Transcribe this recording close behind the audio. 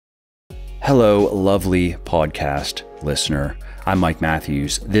Hello, lovely podcast listener. I'm Mike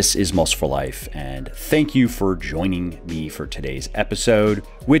Matthews. This is Muscle for Life, and thank you for joining me for today's episode,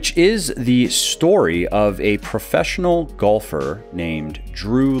 which is the story of a professional golfer named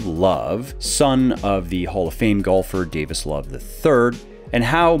Dru Love, son of the Hall of Fame golfer Davis Love III, and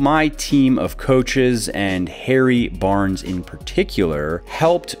how my team of coaches and Harry Barnes in particular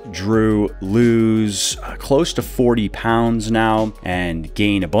helped Dru lose close to 40 pounds now and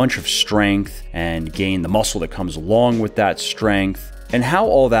gain a bunch of strength and gain the muscle that comes along with that strength, and how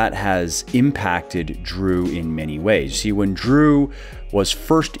all that has impacted Dru in many ways. See, when Dru was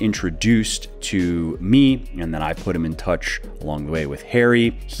first introduced to me, and then I put him in touch along the way with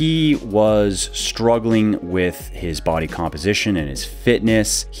Harry, he was struggling with his body composition and his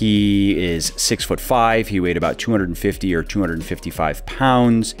fitness. He is 6'5". He weighed about 250 or 255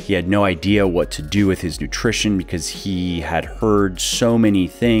 pounds. He had no idea what to do with his nutrition because he had heard so many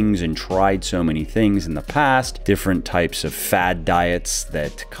things and tried so many things in the past, different types of fad diets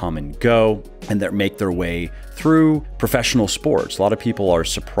that come and go and that make their way through professional sports. A lot of people are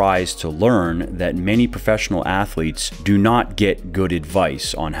surprised to learn that many professional athletes do not get good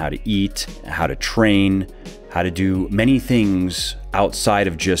advice on how to eat, how to train, how to do many things outside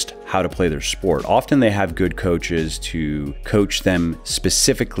of just how to play their sport. Often they have good coaches to coach them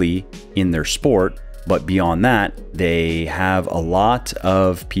specifically in their sport, but beyond that, they have a lot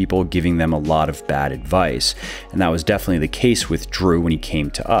of people giving them a lot of bad advice. And that was definitely the case with Dru when he came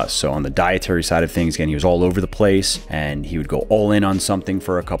to us. So on the dietary side of things, again, he was all over the place and he would go all in on something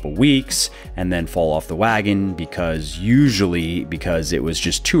for a couple weeks and then fall off the wagon because it was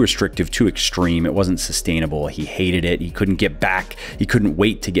just too restrictive, too extreme. It wasn't sustainable. He hated it. He couldn't get back. He couldn't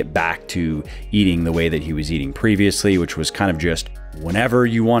wait to get back to eating the way that he was eating previously, which was kind of just whenever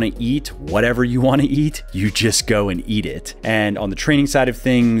you want to eat, whatever you want to eat, you just go and eat it. And on the training side of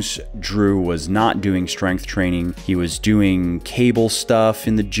things, Dru was not doing strength training. He was doing cable stuff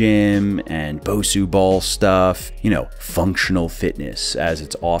in the gym and Bosu ball stuff, functional fitness as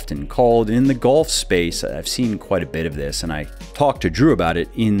it's often called. In the golf space, I've seen quite a bit of this, and I talked to Dru about it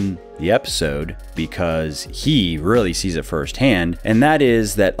in the episode because he really sees it firsthand, and that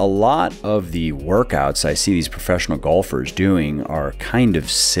is that a lot of the workouts I see these professional golfers doing are kind of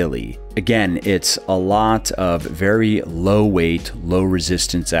silly. Again, it's a lot of very low weight, low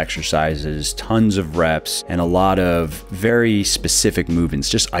resistance exercises, tons of reps, and a lot of very specific movements,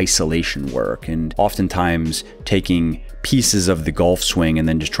 just isolation work, and oftentimes taking pieces of the golf swing and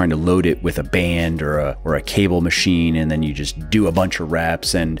then just trying to load it with a band or a cable machine, and then you just do a bunch of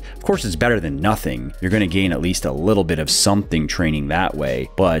reps. And of course, it's better than nothing. You're going to gain at least a little bit of something training that way.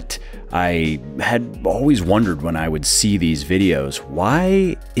 But I had always wondered when I would see these videos,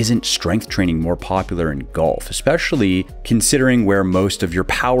 why isn't strength training more popular in golf, especially considering where most of your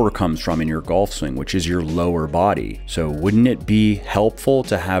power comes from in your golf swing, which is your lower body? So wouldn't it be helpful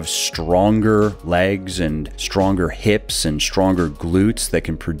to have stronger legs and stronger hips and stronger glutes that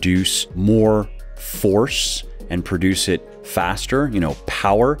can produce more force and produce it faster,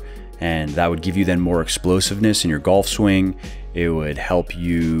 power? And that would give you then more explosiveness in your golf swing. It would help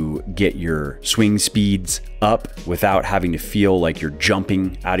you get your swing speeds up without having to feel like you're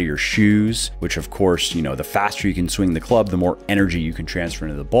jumping out of your shoes, which of course, the faster you can swing the club, the more energy you can transfer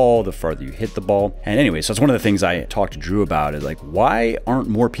into the ball, the farther you hit the ball. And anyway, so that's one of the things I talked to Dru about, is like, why aren't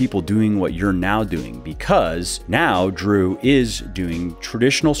more people doing what you're now doing? Because now Dru is doing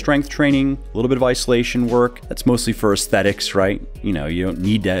traditional strength training, a little bit of isolation work. That's mostly for aesthetics, right? You don't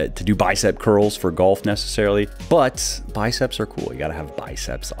need to do bicep curls for golf necessarily, but biceps are cool. You got to have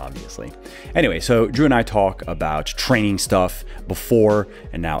biceps, obviously. Anyway, so Dru and I talk about training stuff before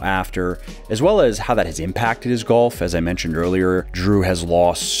and now after, as well as how that has impacted his golf. As I mentioned earlier, Dru has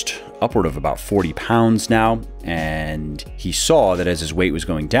lost upward of about 40 pounds now, and he saw that as his weight was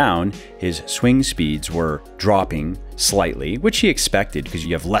going down, his swing speeds were dropping slightly, which he expected because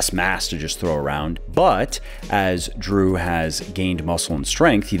you have less mass to just throw around. But as Dru has gained muscle and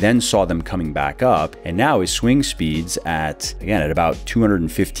strength, he then saw them coming back up, and now his swing speeds at about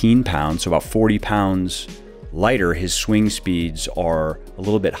 215 pounds, so about 40 pounds lighter, his swing speeds are a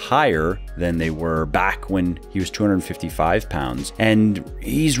little bit higher than they were back when he was 255 pounds. And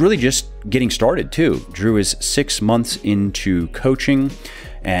he's really just getting started too. Dru is 6 months into coaching,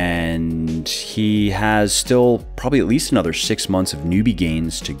 and he has still probably at least another 6 months of newbie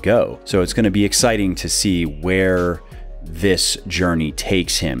gains to go. So it's going to be exciting to see where this journey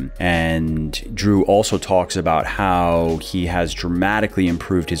takes him. And Dru also talks about how he has dramatically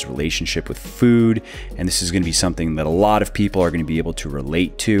improved his relationship with food. And this is going to be something that a lot of people are going to be able to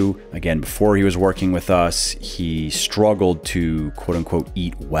relate to. Again, before he was working with us, he struggled to quote unquote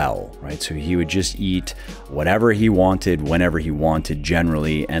eat well, right? So he would just eat whatever he wanted, whenever he wanted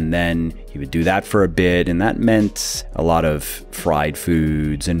generally. And then he would do that for a bit. And that meant a lot of fried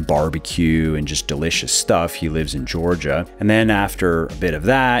foods and barbecue and just delicious stuff. He lives in Georgia. And then after a bit of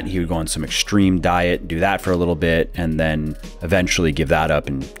that, he would go on some extreme diet, do that for a little bit, and then eventually give that up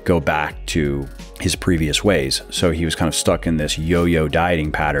and go back to his previous ways. So he was kind of stuck in this yo-yo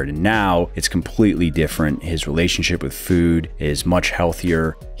dieting pattern. And now it's completely different. His relationship with food is much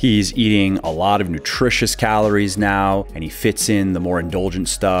healthier. He's eating a lot of nutritious calories now, and he fits in the more indulgent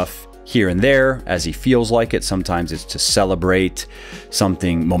stuff here and there as he feels like it. Sometimes it's to celebrate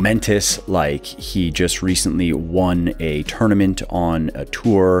something momentous, like he just recently won a tournament on a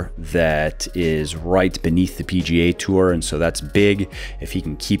tour that is right beneath the PGA Tour, and so that's big. If he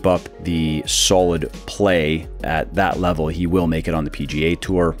can keep up the solid play at that level, he will make it on the PGA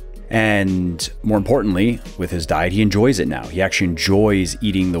Tour. And more importantly, with his diet, he enjoys it now. He actually enjoys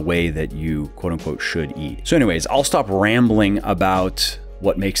eating the way that you quote unquote should eat. So anyways, I'll stop rambling about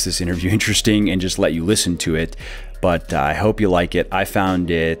what makes this interview interesting and just let you listen to it. But I hope you like it. I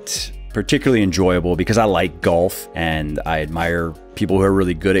found it particularly enjoyable because I like golf and I admire people who are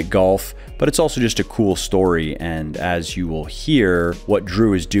really good at golf, but it's also just a cool story. And as you will hear, what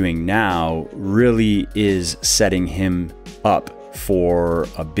Dru is doing now really is setting him up for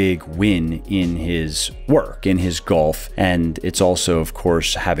a big win in his work, in his golf. And it's also, of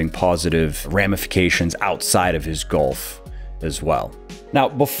course, having positive ramifications outside of his golf as well. Now,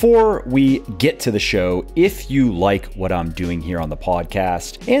 before we get to the show, if you like what I'm doing here on the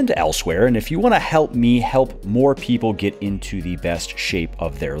podcast and elsewhere, and if you want to help me help more people get into the best shape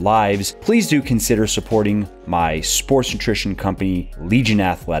of their lives, please do consider supporting my sports nutrition company, Legion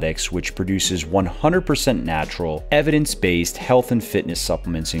Athletics, which produces 100% natural, evidence-based health and fitness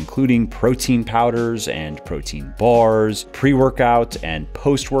supplements, including protein powders and protein bars, pre-workout and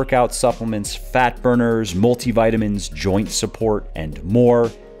post-workout supplements, fat burners, multivitamins, joint support, and more.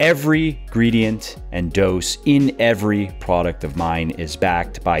 Every ingredient and dose in every product of mine is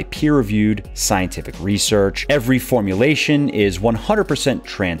backed by peer-reviewed scientific research. Every formulation is 100%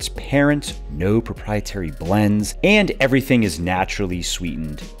 transparent, no proprietary blends, and everything is naturally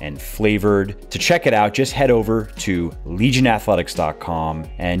sweetened and flavored. To check it out, just head over to legionathletics.com.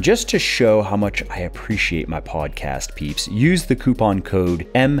 And just to show how much I appreciate my podcast peeps, use the coupon code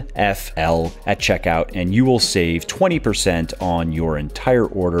MFL at checkout and you will save 20% on your entire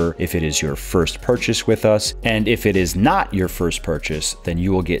order if it is your first purchase with us. And if it is not your first purchase, then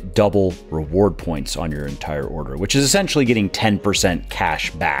you will get double reward points on your entire order, which is essentially getting 10%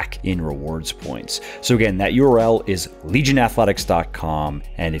 cash back in rewards points. So again, that URL is legionathletics.com.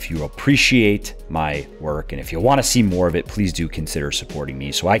 And if you appreciate my work and if you want to see more of it, please do consider supporting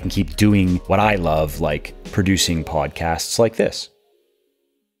me so I can keep doing what I love, like producing podcasts like this.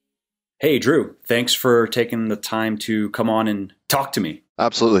 Hey, Dru, thanks for taking the time to come on and talk to me.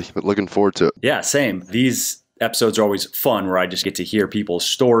 Absolutely. But looking forward to it. Yeah, same. These episodes are always fun where I just get to hear people's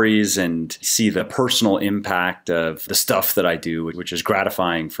stories and see the personal impact of the stuff that I do, which is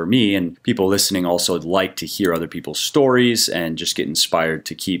gratifying for me. And people listening also like to hear other people's stories and just get inspired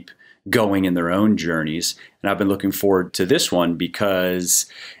to keep going in their own journeys. And I've been looking forward to this one because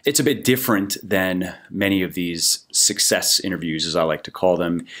it's a bit different than many of these success interviews, as I like to call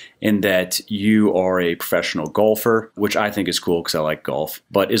them, in that you are a professional golfer, which I think is cool because I like golf,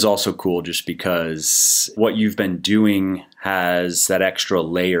 but is also cool just because what you've been doing has that extra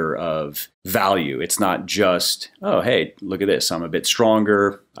layer of value. It's not just, oh, hey, look at this, I'm a bit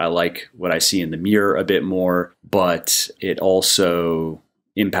stronger, I like what I see in the mirror a bit more, but it also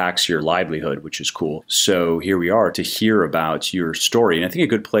impacts your livelihood, which is cool. So here we are to hear about your story. And I think a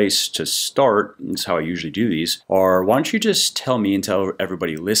good place to start, and this is how I usually do these, are why don't you just tell me and tell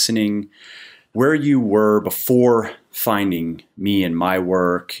everybody listening where you were before finding me and my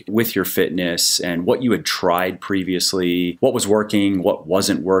work with your fitness and what you had tried previously, what was working, what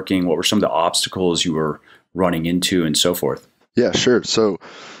wasn't working, what were some of the obstacles you were running into and so forth. Yeah, sure. So,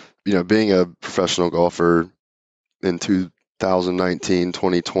 being a professional golfer in 2019,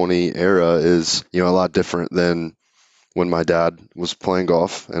 2020 era is, a lot different than when my dad was playing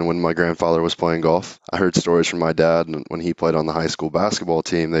golf and when my grandfather was playing golf. I heard stories from my dad, and when he played on the high school basketball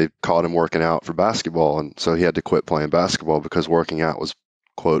team, they caught him working out for basketball. And so he had to quit playing basketball because working out was,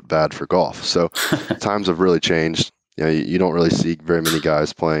 quote, bad for golf. So times have really changed. You don't really see very many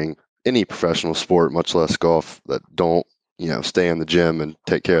guys playing any professional sport, much less golf, that don't stay in the gym and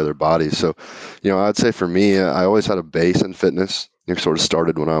take care of their bodies. So, I'd say for me, I always had a base in fitness. It sort of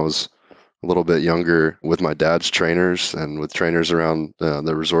started when I was a little bit younger with my dad's trainers and with trainers around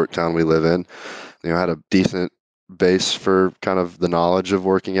the resort town we live in. I had a decent base for kind of the knowledge of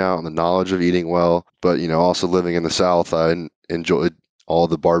working out and the knowledge of eating well. But, also living in the South, I enjoyed all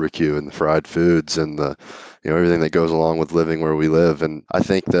the barbecue and the fried foods and the, everything that goes along with living where we live. And I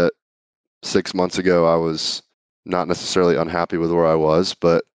think that 6 months ago, I was not necessarily unhappy with where I was,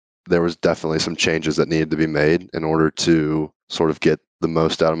 but there was definitely some changes that needed to be made in order to sort of get the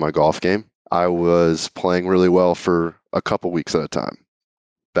most out of my golf game. I was playing really well for a couple weeks at a time,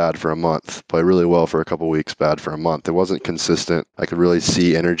 bad for a month, play really well for a couple weeks, bad for a month. It wasn't consistent. I could really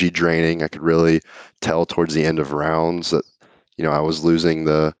see energy draining. I could really tell towards the end of rounds that, I was losing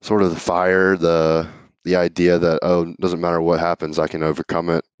the sort of the fire, the idea that, oh, it doesn't matter what happens, I can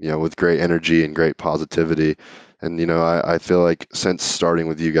overcome it, with great energy and great positivity. And, I feel like since starting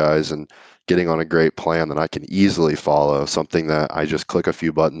with you guys and getting on a great plan that I can easily follow, something that I just click a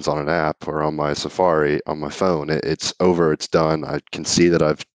few buttons on an app or on my Safari on my phone, it's over, it's done. I can see that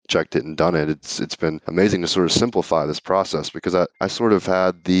I've checked it and done it. It's been amazing to sort of simplify this process, because I sort of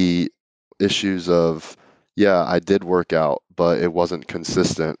had the issues of, yeah, I did work out, but it wasn't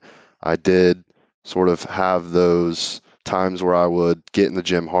consistent. I did sort of have those times where I would get in the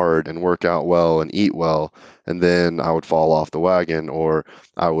gym hard and work out well and eat well, and then I would fall off the wagon, or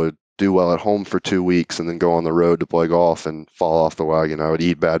I would do well at home for 2 weeks and then go on the road to play golf and fall off the wagon. I would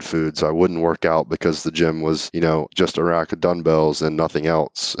eat bad foods. I wouldn't work out because the gym was, just a rack of dumbbells and nothing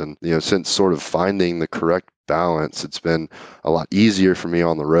else. And, since sort of finding the correct balance, it's been a lot easier for me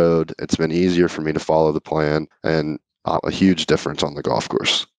on the road. It's been easier for me to follow the plan, and a huge difference on the golf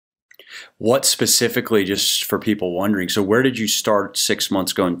course. What specifically, just for people wondering, so where did you start 6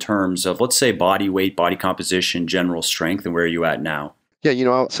 months ago in terms of, let's say, body weight, body composition, general strength, and where are you at now? Yeah,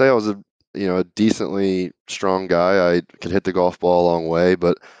 I would say I was a decently strong guy. I could hit the golf ball a long way,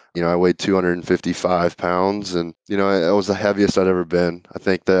 but I weighed 255 pounds, and I was the heaviest I'd ever been. I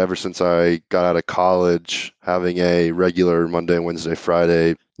think that ever since I got out of college, having a regular Monday, Wednesday,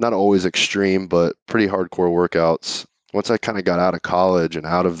 Friday, not always extreme, but pretty hardcore workouts. Once I kind of got out of college and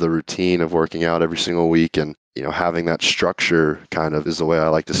out of the routine of working out every single week, and having that structure, kind of is the way I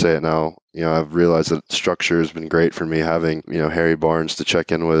like to say it now. I've realized that structure has been great for me, having, Harry Barnes to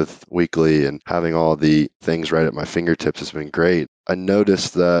check in with weekly and having all the things right at my fingertips has been great. I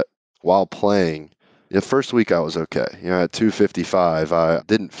noticed that while playing, the first week I was okay. At 255, I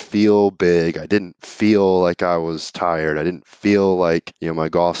didn't feel big. I didn't feel like I was tired. I didn't feel like, my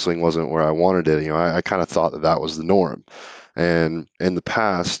golf swing wasn't where I wanted it. I kind of thought that that was the norm. And in the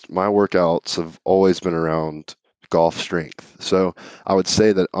past, my workouts have always been around golf strength. So I would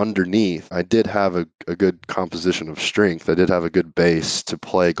say that underneath, I did have a good composition of strength. I did have a good base to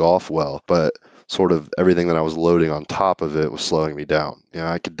play golf well, but sort of everything that I was loading on top of it was slowing me down.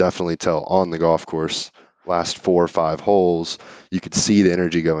 I could definitely tell on the golf course, last 4 or 5 holes, you could see the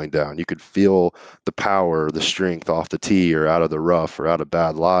energy going down. You could feel the power, the strength off the tee or out of the rough or out of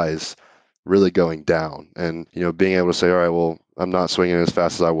bad lies really going down. And, being able to say, all right, well, I'm not swinging as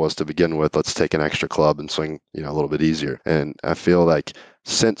fast as I was to begin with. Let's take an extra club and swing, a little bit easier. And I feel like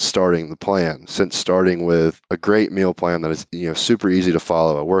since starting the plan, since starting with a great meal plan that is, super easy to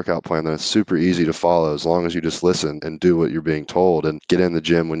follow, a workout plan that is super easy to follow as long as you just listen and do what you're being told and get in the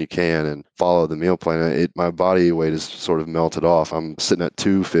gym when you can and follow the meal plan, my body weight is sort of melted off. I'm sitting at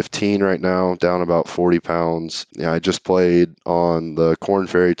 215 right now, down about 40 pounds. I just played on the Corn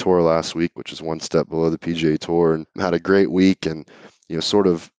Ferry Tour last week, which is one step below the PGA Tour, and had a great week. And, sort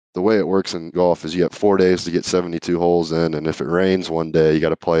of the way it works in golf is you have 4 days to get 72 holes in, and if it rains one day, you got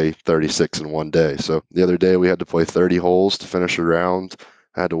to play 36 in one day. So the other day we had to play 30 holes to finish a round.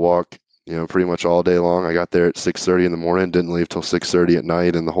 I had to walk, pretty much all day long. I got there at 6:30 in the morning, didn't leave till 6:30 at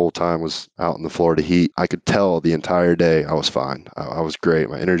night, and the whole time was out in the Florida heat. I could tell the entire day I was fine. I was great.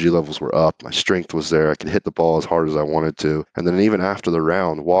 My energy levels were up. My strength was there. I could hit the ball as hard as I wanted to. And then even after the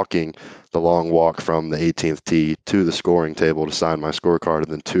round, walking the long walk from the 18th tee to the scoring table to sign my scorecard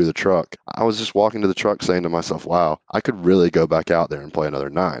and then to the truck, I was just walking to the truck saying to myself, wow, I could really go back out there and play another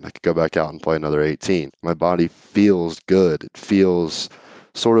 9. I could go back out and play another 18. My body feels good. It feels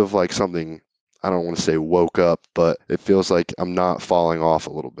sort of like something, I don't want to say woke up, but it feels like I'm not falling off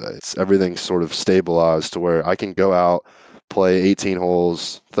a little bit. Everything's sort of stabilized to where I can go out, play 18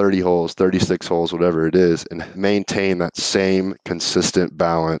 holes, 30 holes, 36 holes, whatever it is, and maintain that same consistent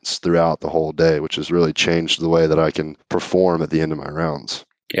balance throughout the whole day, which has really changed the way that I can perform at the end of my rounds.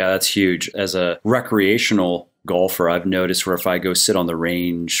 Yeah, that's huge. As a recreational golfer I've noticed where if I go sit on the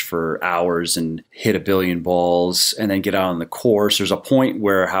range for hours and hit a billion balls and then get out on the course, there's a point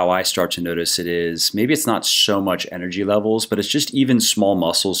where how I start to notice it is maybe it's not so much energy levels, but it's just even small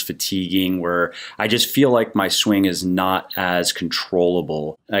muscles fatiguing where I just feel like my swing is not as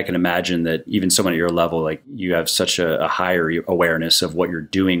controllable. I can imagine that even someone at your level, like you have such a higher awareness of what you're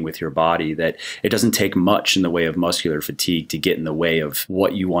doing with your body that it doesn't take much in the way of muscular fatigue to get in the way of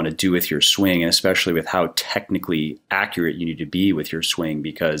what you want to do with your swing, and especially with how technically accurate you need to be with your swing.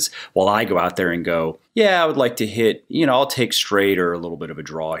 Because while I go out there and go, yeah, I would like to hit, I'll take straight or a little bit of a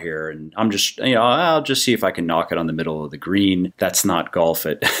draw here. And I'm just, I'll just see if I can knock it on the middle of the green. That's not golf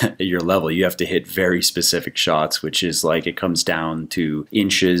at your level. You have to hit very specific shots, which is like it comes down to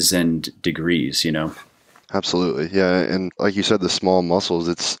inches and degrees, Absolutely. Yeah. And like you said, the small muscles,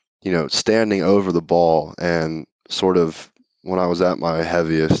 it's, standing over the ball and sort of when I was at my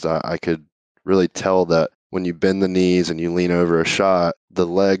heaviest, I could really tell that when you bend the knees and you lean over a shot, the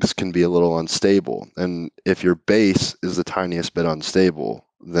legs can be a little unstable. And if your base is the tiniest bit unstable,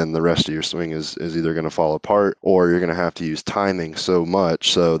 then the rest of your swing is either going to fall apart or you're going to have to use timing so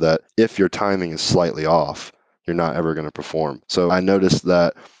much so that if your timing is slightly off, you're not ever going to perform. So I noticed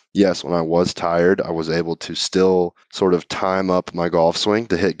that, yes, when I was tired, I was able to still sort of time up my golf swing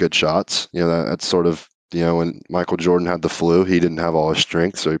to hit good shots. That's sort of when Michael Jordan had the flu, he didn't have all his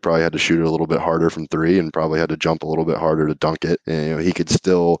strength, so he probably had to shoot it a little bit harder from three and probably had to jump a little bit harder to dunk it. And, he could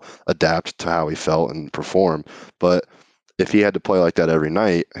still adapt to how he felt and perform. But if he had to play like that every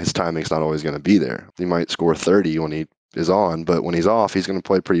night, his timing's not always going to be there. He might score 30 when he is on, but when he's off, he's going to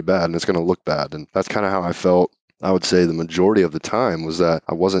play pretty bad and it's going to look bad. And that's kind of how I felt. I would say the majority of the time was that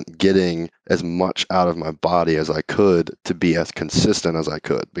I wasn't getting as much out of my body as I could to be as consistent as I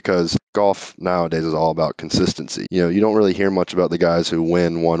could, because golf nowadays is all about consistency. You don't really hear much about the guys who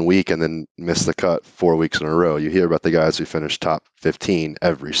win one week and then miss the cut 4 weeks in a row. You hear about the guys who finish top 15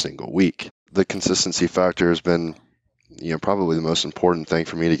 every single week. The consistency factor has been, probably the most important thing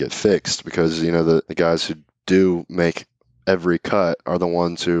for me to get fixed, because, the guys who do make every cut are the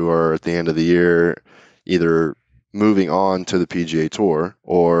ones who are at the end of the year either moving on to the PGA Tour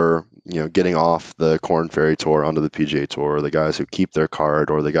or, getting off the Korn Ferry Tour onto the PGA Tour, or the guys who keep their card,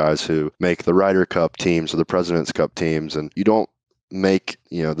 or the guys who make the Ryder Cup teams or the President's Cup teams. And you don't make,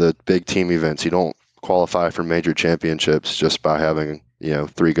 the big team events. You don't qualify for major championships just by having,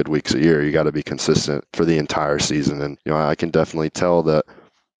 3 good weeks a year. You got to be consistent for the entire season. And, I can definitely tell that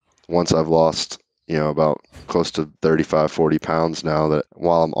once I've lost, about close to 35, 40 pounds now, that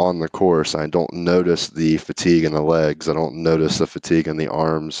while I'm on the course, I don't notice the fatigue in the legs. I don't notice the fatigue in the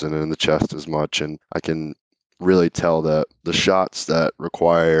arms and in the chest as much. And I can really tell that the shots that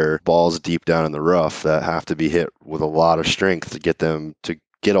require balls deep down in the rough that have to be hit with a lot of strength to get them to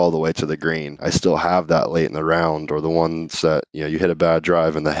get all the way to the green, I still have that late in the round, or the ones that, you hit a bad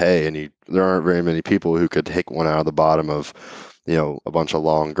drive in the hay and there aren't very many people who could hit one out of the bottom of a bunch of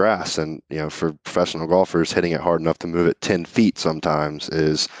long grass. And, for professional golfers, hitting it hard enough to move it 10 feet sometimes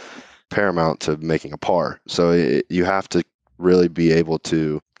is paramount to making a par. So you have to really be able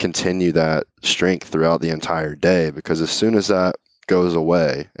to continue that strength throughout the entire day, because as soon as that goes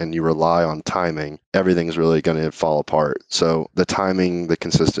away and you rely on timing, everything's really going to fall apart. So the timing, the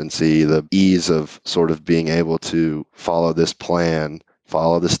consistency, the ease of sort of being able to follow this plan,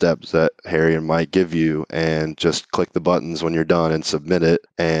 follow the steps that Harry and Mike give you, and just click the buttons when you're done and submit it,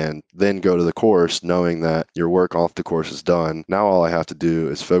 and then go to the course knowing that your work off the course is done. Now all I have to do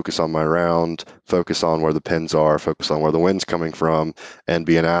is focus on my round, focus on where the pins are, focus on where the wind's coming from, and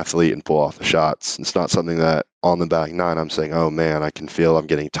be an athlete and pull off the shots. It's not something that on the back nine I'm saying, oh man, I can feel I'm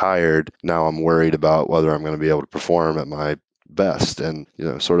getting tired. Now I'm worried about whether I'm going to be able to perform at my best. And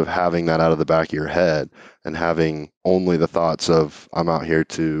sort of having that out of the back of your head and having only the thoughts of I'm out here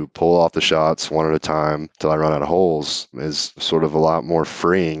to pull off the shots one at a time till I run out of holes is sort of a lot more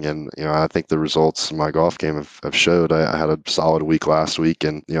freeing. And I think the results in my golf game have showed. I had a solid week last week,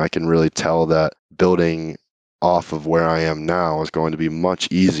 and I can really tell that building off of where I am now is going to be much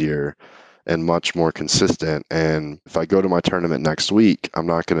easier and much more consistent. And if I go to my tournament next week, I'm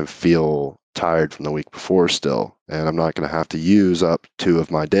not going to feel tired from the week before still, and I'm not going to have to use up 2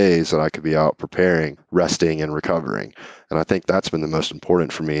 of my days that I could be out preparing, resting, and recovering. And I think that's been the most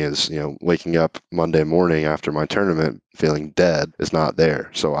important for me is, waking up Monday morning after my tournament feeling dead is not there.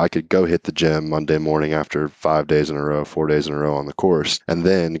 So I could go hit the gym Monday morning after 5 days in a row, 4 days in a row on the course, and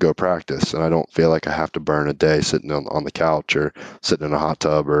then go practice. And I don't feel like I have to burn a day sitting on the couch or sitting in a hot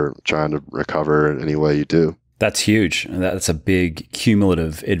tub or trying to recover in any way you do. That's huge. That's a big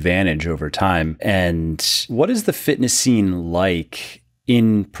cumulative advantage over time. And what is the fitness scene like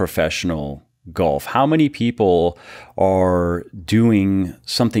in professional golf? How many people are doing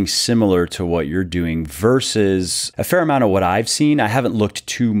something similar to what you're doing versus a fair amount of what I've seen? I haven't looked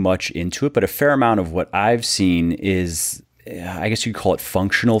too much into it, but a fair amount of what I've seen is, I guess you'd call it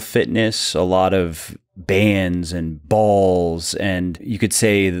functional fitness, a lot of bands and balls, and you could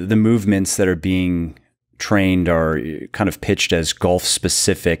say the movements that are being trained are kind of pitched as golf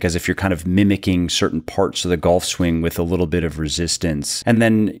specific, as if you're kind of mimicking certain parts of the golf swing with a little bit of resistance. And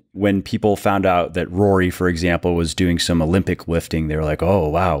then when people found out that Rory, for example, was doing some Olympic lifting, they were like, oh,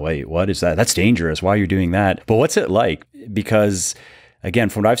 wow, wait, what is that? That's dangerous. Why are you doing that? But what's it like? Because again,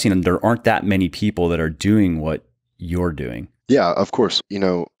 from what I've seen, there aren't that many people that are doing what you're doing. Yeah, of course.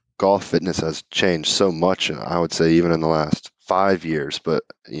 Golf fitness has changed so much, I would say even in the last 5 years, but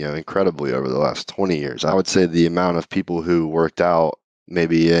incredibly over the last 20 years. I would say the amount of people who worked out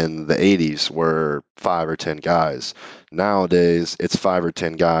maybe in the 80s were 5 or 10 guys. Nowadays, it's 5 or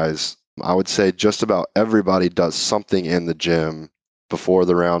 10 guys. I would say just about everybody does something in the gym before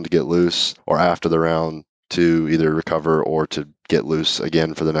the round to get loose or after the round to either recover or to get loose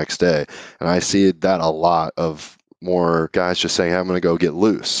again for the next day. And I see that a lot of more guys just saying, hey, I'm going to go get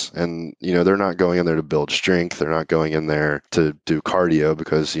loose. And, they're not going in there to build strength. They're not going in there to do cardio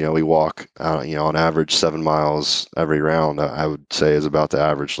because, we walk, on average 7 miles every round, I would say is about the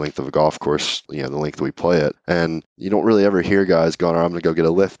average length of a golf course, the length we play it. And you don't really ever hear guys going, I'm going to go get a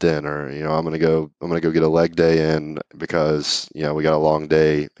lift in, or, I'm going to go get a leg day in because, we got a long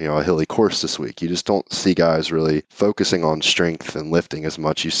day, a hilly course this week. You just don't see guys really focusing on strength and lifting as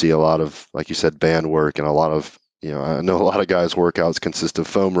much. You see a lot of, like you said, band work and a lot of, I know a lot of guys' workouts consist of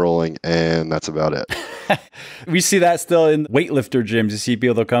foam rolling, and that's about it. We see that still in weightlifter gyms. You see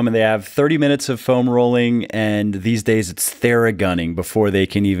people that come and they have 30 minutes of foam rolling, and these days it's Theragunning before they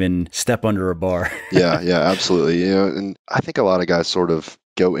can even step under a bar. Yeah, absolutely. And I think a lot of guys sort of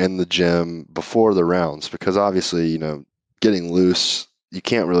go in the gym before the rounds because obviously, getting loose, you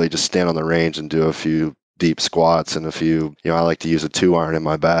can't really just stand on the range and do a few deep squats and a few, I like to use a 2-iron in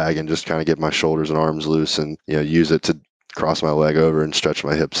my bag and just kind of get my shoulders and arms loose and, use it to cross my leg over and stretch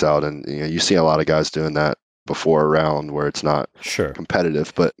my hips out. And, you see a lot of guys doing that before a round where it's not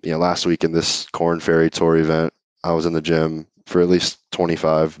competitive. But, last week in this Corn Ferry Tour event, I was in the gym for at least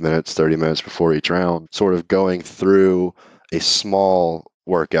 25 minutes, 30 minutes before each round, sort of going through a small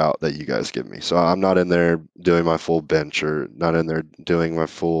workout that you guys give me. So I'm not in there doing my full bench or not in there doing my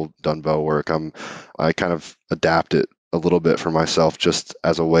full dumbbell work. I kind of adapt it a little bit for myself just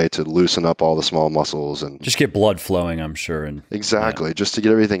as a way to loosen up all the small muscles and just get blood flowing, I'm sure. And exactly. Just to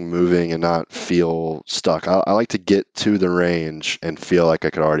get everything moving and not feel stuck. I like to get to the range and feel like I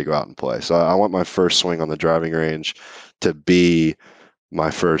could already go out and play. So I want my first swing on the driving range to be my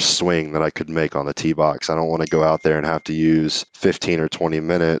first swing that I could make on the tee box. I don't want to go out there and have to use 15 or 20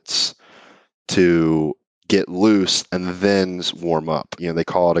 minutes to get loose and then warm up. They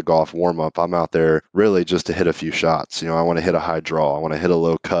call it a golf warm up. I'm out there really just to hit a few shots. I want to hit a high draw. I want to hit a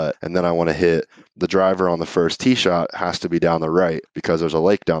low cut. And then I want to hit the driver on the first tee shot has to be down the right because there's a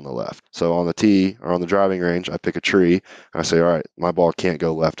lake down the left. So on the tee or on the driving range, I pick a tree and I say, all right, my ball can't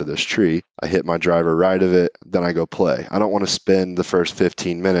go left of this tree. I hit my driver right of it. Then I go play. I don't want to spend the first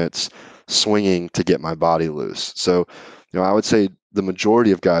 15 minutes swinging to get my body loose. So, I would say the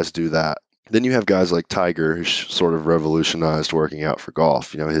majority of guys do that. Then you have guys like Tiger, who sort of revolutionized working out for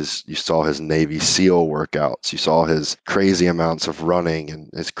golf. You saw his Navy SEAL workouts. You saw his crazy amounts of running and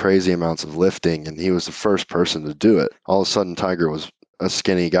his crazy amounts of lifting, and he was the first person to do it. All of a sudden, Tiger was a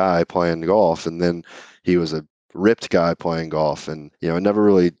skinny guy playing golf, and then he was a ripped guy playing golf. And, it never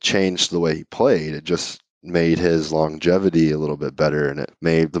really changed the way he played. It just made his longevity a little bit better, and it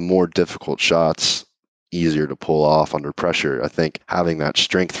made the more difficult shots easier to pull off under pressure. I think having that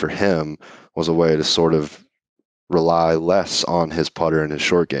strength for him was a way to sort of rely less on his putter and his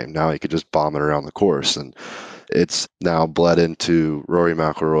short game. Now he could just bomb it around the course. And it's now bled into Rory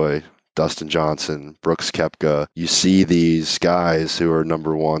McIlroy, Dustin Johnson, Brooks Koepka. You see these guys who are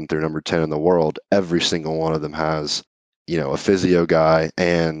number 1 through number 10 in the world. Every single one of them has, a physio guy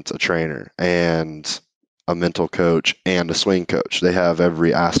and a trainer and a mental coach and a swing coach. They have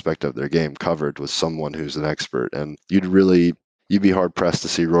every aspect of their game covered with someone who's an expert. And you'd be hard pressed to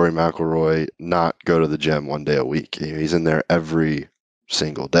see Rory McIlroy not go to the gym one day a week. He's in there every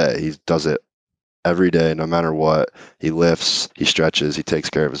single day. He does it every day, no matter what. He lifts, he stretches, he takes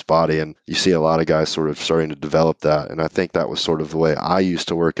care of his body. And you see a lot of guys sort of starting to develop that. And I think that was sort of the way I used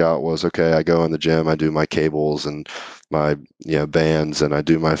to work out was, okay, I go in the gym, I do my cables and my bands and I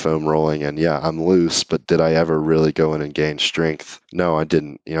do my foam rolling and yeah, I'm loose, but did I ever really go in and gain strength? No, I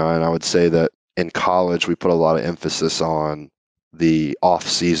didn't. And I would say that in college, we put a lot of emphasis on the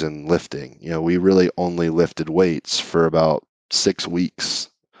off-season lifting. We really only lifted weights for about 6 weeks,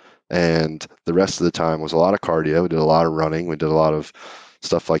 and the rest of the time was a lot of cardio. We did a lot of running. We did a lot of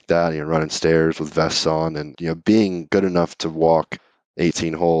stuff like that, running stairs with vests on, and, being good enough to walk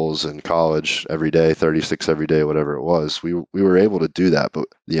 18 holes in college every day, 36 every day, whatever it was. We were able to do that. But,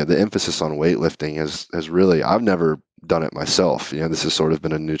 the emphasis on weightlifting has really, I've never done it myself. This has sort of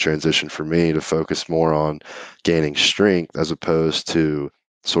been a new transition for me to focus more on gaining strength as opposed to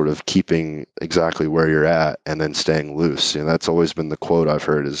sort of keeping exactly where you're at and then staying loose. That's always been the quote I've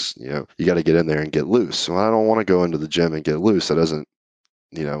heard is, you got to get in there and get loose. Well, I don't want to go into the gym and get loose. That doesn't,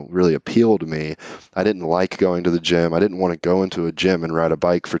 really appeal to me. I didn't like going to the gym. I didn't want to go into a gym and ride a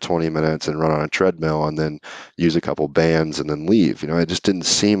bike for 20 minutes and run on a treadmill and then use a couple bands and then leave. It just didn't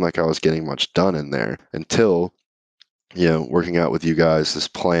seem like I was getting much done in there until, working out with you guys, this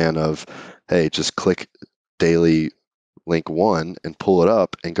plan of, hey, just click daily link one and pull it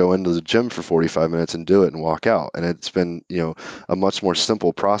up and go into the gym for 45 minutes and do it and walk out. And it's been, a much more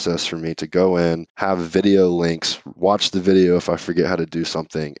simple process for me to go in, have video links, watch the video if I forget how to do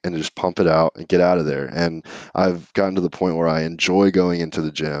something, and just pump it out and get out of there. And I've gotten to the point where I enjoy going into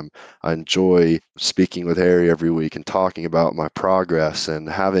the gym. I enjoy speaking with Harry every week and talking about my progress, and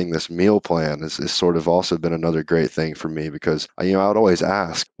having this meal plan is sort of also been another great thing for me because, I would always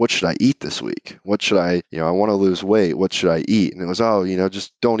ask, what should I eat this week? What should I want to lose weight. What should I eat? And it was,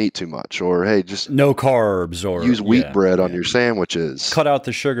 just don't eat too much, or, hey, just no carbs, or use wheat bread on your sandwiches. Cut out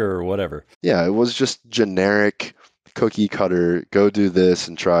the sugar or whatever. Yeah, it was just generic cookie cutter, go do this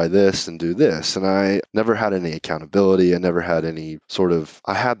and try this and do this. And I never had any accountability. I never had any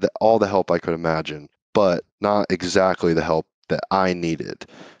I had all the help I could imagine, but not exactly the help that I needed.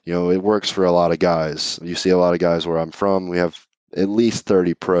 It works for a lot of guys. You see a lot of guys where I'm from, we have at least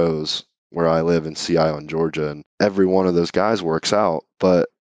 30 pros where I live in Sea Island, Georgia, and every one of those guys works out, but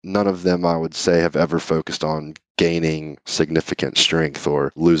none of them, I would say, have ever focused on gaining significant strength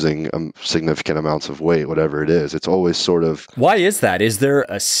or losing significant amounts of weight, whatever it is. It's always sort of... Why is that? Is there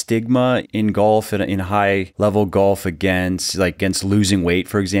a stigma in golf, in high level golf against losing weight,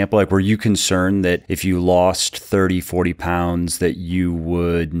 for example? Like, were you concerned that if you lost 30, 40 pounds that you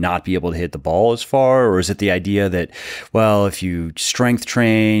would not be able to hit the ball as far? Or is it the idea that, well, if you strength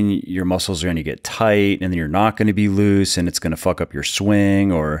train, your muscles are going to get tight and then you're not going to be loose and it's going to fuck up your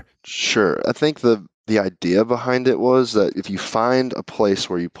swing? Or... Sure. I think the idea behind it was that if you find a place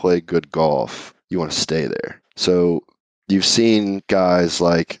where you play good golf, you want to stay there. So you've seen guys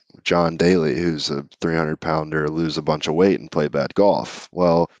like John Daly, who's a 300-pounder, lose a bunch of weight and play bad golf.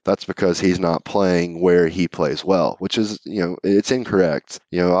 Well, that's because he's not playing where he plays well, which is, it's incorrect.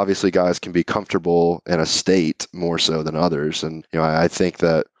 Obviously guys can be comfortable in a state more so than others. And, I think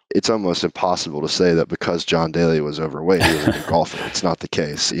that it's almost impossible to say that because John Daly was overweight, he was a good golfer. It's not the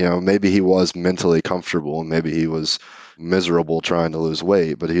case. Maybe he was mentally comfortable and maybe he was miserable trying to lose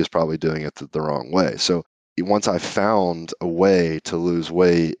weight, but he was probably doing it the wrong way. So once I found a way to lose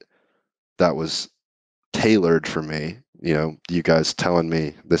weight that was tailored for me, you guys telling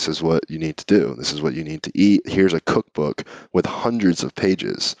me this is what you need to do, this is what you need to eat, here's a cookbook with hundreds of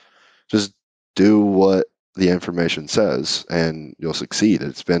pages. Just do what the information says and you'll succeed.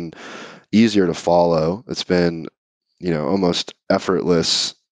 It's been easier to follow. It's been, almost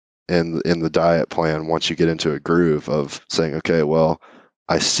effortless in the diet plan once you get into a groove of saying, okay, well,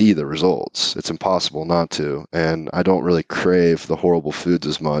 I see the results. It's impossible not to. And I don't really crave the horrible foods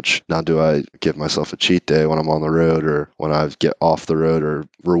as much. Now, do I give myself a cheat day when I'm on the road or when I get off the road, or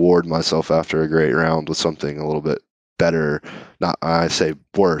reward myself after a great round with something a little bit better? Not, I say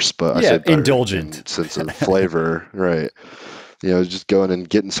worse, but I say better indulgent in sense of flavor, right? Just going and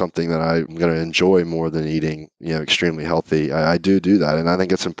getting something that I'm going to enjoy more than eating, extremely healthy. I do that. And I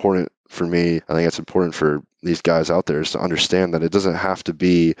think it's important for me. I think it's important for these guys out there is to understand that it doesn't have to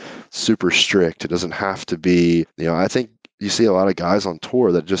be super strict. It doesn't have to be, I think you see a lot of guys on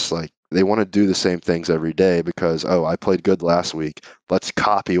tour that just they want to do the same things every day because, oh, I played good last week. Let's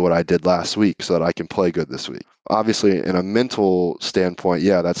copy what I did last week so that I can play good this week. Obviously, in a mental standpoint,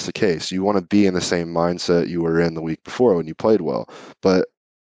 yeah, that's the case. You want to be in the same mindset you were in the week before when you played well. But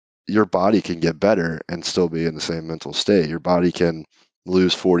your body can get better and still be in the same mental state. Your body can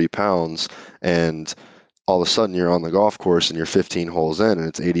lose 40 pounds and all of a sudden you're on the golf course and you're 15 holes in and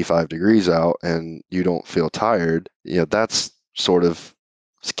it's 85 degrees out and you don't feel tired. That's sort of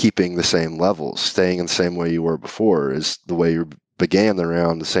keeping the same levels, staying in the same way you were before is the way you began the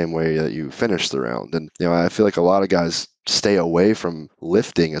round, the same way that you finished the round. And, I feel like a lot of guys stay away from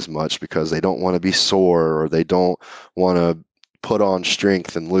lifting as much because they don't want to be sore or they don't want to put on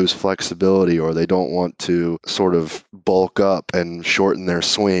strength and lose flexibility, or they don't want to sort of bulk up and shorten their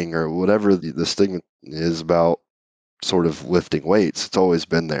swing, or whatever the stigma is about sort of lifting weights. It's always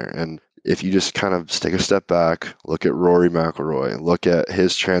been there. And if you just kind of take a step back, look at Rory McIlroy, look at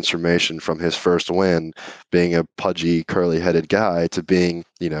his transformation from his first win, being a pudgy, curly-headed guy, to being,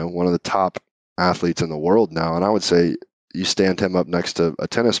 one of the top athletes in the world now. And I would say you stand him up next to a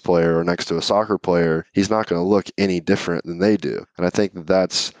tennis player or next to a soccer player, he's not going to look any different than they do. And I think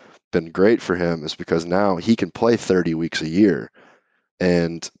that's been great for him, is because now he can play 30 weeks a year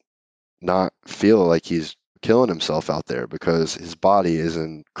and not feel like he's killing himself out there, because his body is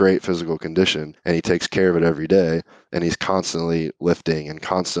in great physical condition and he takes care of it every day, and he's constantly lifting and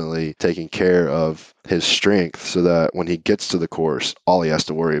constantly taking care of his strength, so that when he gets to the course, all he has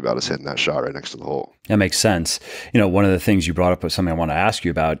to worry about is hitting that shot right next to the hole. That makes sense. One of the things you brought up was something I want to ask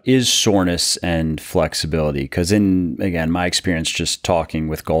you about is soreness and flexibility. Because again, my experience just talking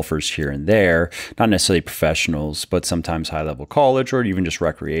with golfers here and there, not necessarily professionals, but sometimes high-level college or even just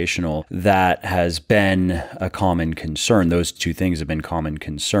recreational, that has been a common concern. Those two things have been common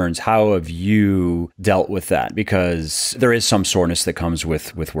concerns. How have you dealt with that? Because there is some soreness that comes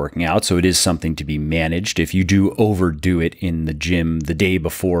with working out, so it is something to be managed. If you do overdo it in the gym the day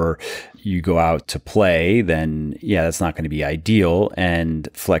before you go out to play, then yeah, that's not going to be ideal. And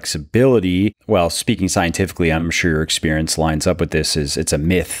flexibility, well, speaking scientifically, I'm sure your experience lines up with this, is it's a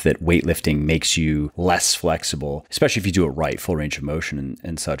myth that weightlifting makes you less flexible, especially if you do it right, full range of motion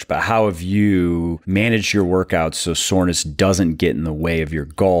and such. But how have you managed your workouts so soreness doesn't get in the way of your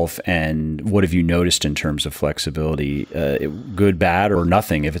golf? And what have you noticed in terms of flexibility? Good, bad, or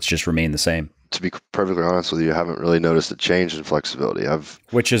nothing if it's just remained the same? To be perfectly honest with you, I haven't really noticed a change in flexibility.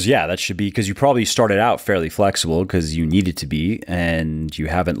 Which is, yeah, that should be, because you probably started out fairly flexible because you needed to be, and you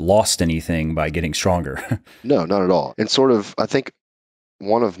haven't lost anything by getting stronger. No, not at all. And sort of, I think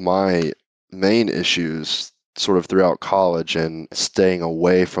one of my main issues sort of throughout college and staying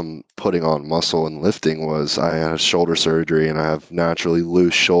away from putting on muscle and lifting was I had shoulder surgery, and I have naturally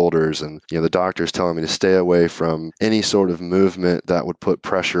loose shoulders, and the doctor's telling me to stay away from any sort of movement that would put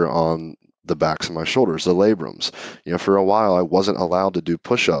pressure on the backs of my shoulders, the labrums. For a while, I wasn't allowed to do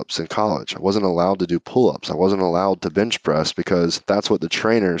push-ups in college. I wasn't allowed to do pull-ups. I wasn't allowed to bench press, because that's what the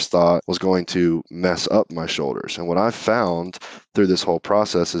trainers thought was going to mess up my shoulders. And what I found through this whole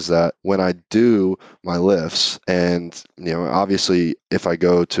process is that when I do my lifts, and obviously if I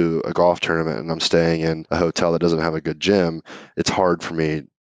go to a golf tournament and I'm staying in a hotel that doesn't have a good gym, it's hard for me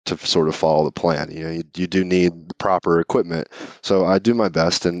to sort of follow the plan. You do need the proper equipment. So I do my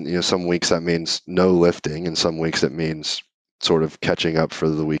best, and some weeks that means no lifting, and some weeks it means sort of catching up for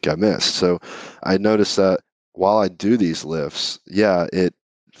the week I missed. So I noticed that while I do these lifts, yeah, it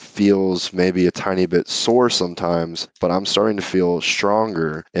feels maybe a tiny bit sore sometimes, but I'm starting to feel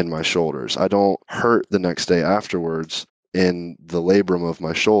stronger in my shoulders. I don't hurt the next day afterwards in the labrum of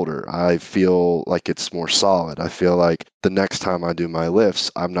my shoulder. I feel like it's more solid. I feel like the next time I do my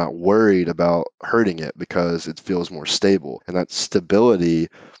lifts, I'm not worried about hurting it, because it feels more stable. And that stability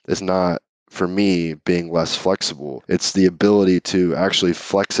is not, for me, being less flexible. It's the ability to actually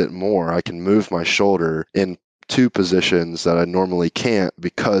flex it more. I can move my shoulder in two positions that I normally can't,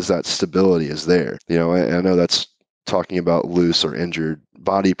 because that stability is there. I know that's talking about loose or injured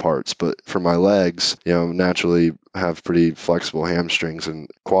body parts, but for my legs, naturally have pretty flexible hamstrings and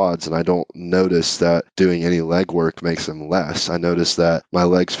quads, and I don't notice that doing any leg work makes them less. I notice that my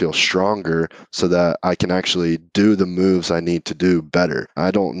legs feel stronger, so that I can actually do the moves I need to do better.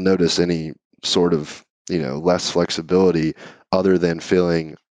 I don't notice any sort of, less flexibility, other than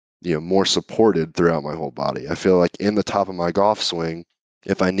feeling, more supported throughout my whole body. I feel like in the top of my golf swing,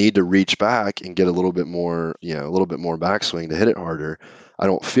 if I need to reach back and get a little bit more, a little bit more backswing to hit it harder, I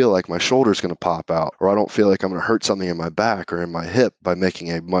don't feel like my shoulder's going to pop out, or I don't feel like I'm going to hurt something in my back or in my hip by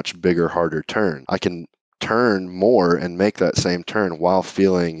making a much bigger, harder turn. I can turn more and make that same turn while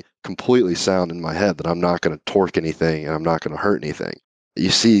feeling completely sound in my head, that I'm not going to torque anything and I'm not going to hurt anything. You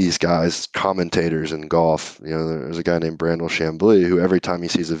see these guys, commentators in golf, there's a guy named Brandel Chambly who every time he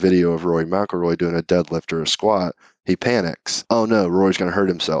sees a video of Rory McIlroy doing a deadlift or a squat, he panics. Oh no, Rory's going to hurt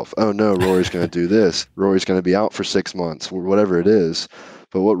himself. Oh no, Rory's going to do this. Rory's going to be out for 6 months, or whatever it is.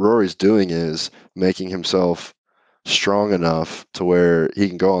 But what Rory's doing is making himself strong enough to where he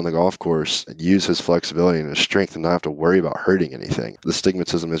can go on the golf course and use his flexibility and his strength and not have to worry about hurting anything. The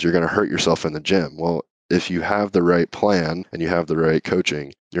stigmatism is you're going to hurt yourself in the gym. Well, if you have the right plan and you have the right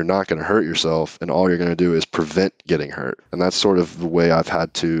coaching, you're not going to hurt yourself, and all you're going to do is prevent getting hurt. And that's sort of the way I've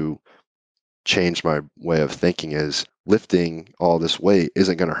had to change my way of thinking, is lifting all this weight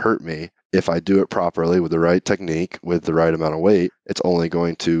isn't going to hurt me. if I do it properly with the right technique, with the right amount of weight, it's only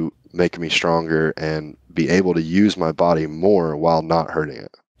going to make me stronger and be able to use my body more while not hurting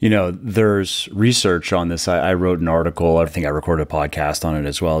it. There's research on this. I wrote an article, I think I recorded a podcast on it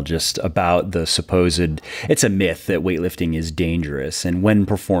as well, just about the supposed, it's a myth that weightlifting is dangerous. And when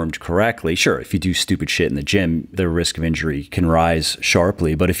performed correctly, sure, if you do stupid shit in the gym, the risk of injury can rise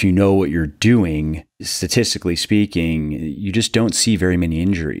sharply. But if you know what you're doing, statistically speaking, you just don't see very many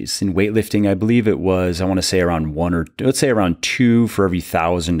injuries. In weightlifting, I believe it was, I want to say around let's say around 2 for every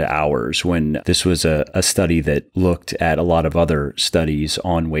 1,000 hours, when this was a study that looked at a lot of other studies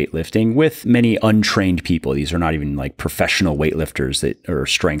on weightlifting with many untrained people. These are not even like professional weightlifters that are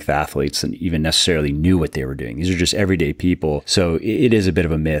strength athletes and even necessarily knew what they were doing. These are just everyday people. So it is a bit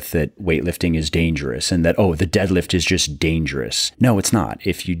of a myth that weightlifting is dangerous and that, oh, the deadlift is just dangerous. No, it's not.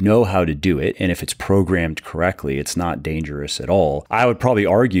 If you know how to do it and if it's programmed correctly, it's not dangerous at all. I would probably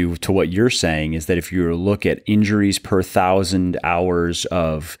argue to what you're saying is that if you were to look at injuries per 1,000 hours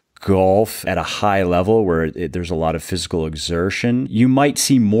of golf at a high level where there's a lot of physical exertion, you might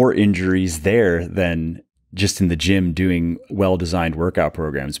see more injuries there than just in the gym doing well-designed workout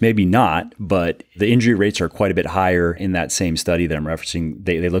programs. Maybe not, but the injury rates are quite a bit higher in that same study that I'm referencing.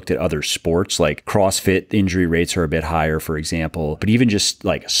 They looked at other sports, like CrossFit injury rates are a bit higher, for example. But even just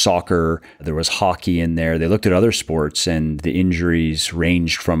like soccer, there was hockey in there. They looked at other sports and the injuries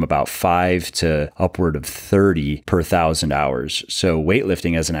ranged from about 5 to upward of 30 per 1,000 hours. So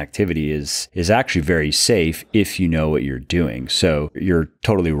weightlifting as an activity is actually very safe if you know what you're doing. So you're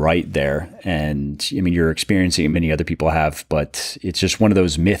totally right there. And I mean, you're experiencing it, many other people have, but it's just one of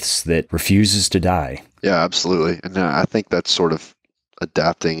those myths that refuses to die. Yeah, absolutely. And I think that's sort of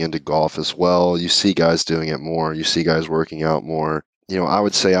adapting into golf as well. You see guys doing it more. You see guys working out more. I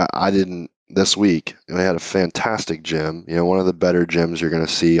would say I didn't this week. I had a fantastic gym. One of the better gyms you're going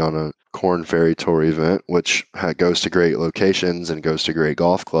to see on a Corn Ferry Tour event, which goes to great locations and goes to great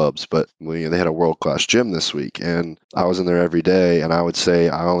golf clubs. But they had a world-class gym this week, and I was in there every day. And I would say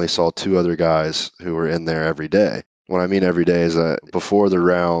I only saw 2 other guys who were in there every day. What I mean every day is that before the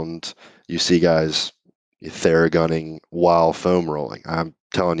round, you see guys theragunning while foam rolling. I'm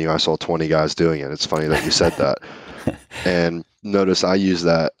telling you, I saw 20 guys doing it. It's funny that you said that. And notice I use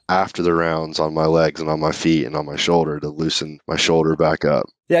that after the rounds on my legs and on my feet and on my shoulder to loosen my shoulder back up.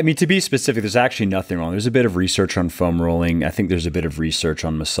 Yeah, I mean, to be specific, there's actually nothing wrong. There's a bit of research on foam rolling. I think there's a bit of research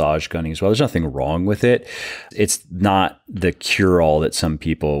on massage gunning as well. There's nothing wrong with it. It's not the cure-all that some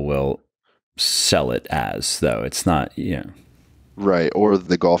people will sell it as, though. It's not, Right. Or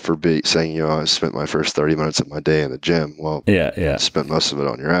the golfer saying, I spent my first 30 minutes of my day in the gym. Well, yeah. Spent most of it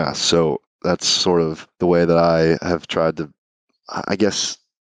on your ass. So that's sort of the way that I have tried to, I guess,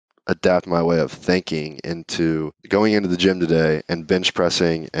 adapt my way of thinking into going into the gym today and bench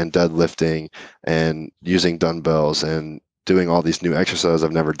pressing and deadlifting and using dumbbells and doing all these new exercises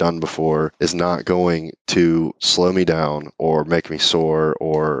I've never done before is not going to slow me down or make me sore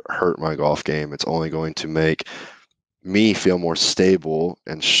or hurt my golf game. It's only going to make me feel more stable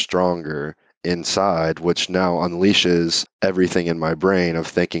and stronger inside, which now unleashes everything in my brain of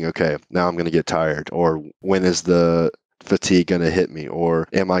thinking, okay, now I'm going to get tired, or when is the fatigue going to hit me, or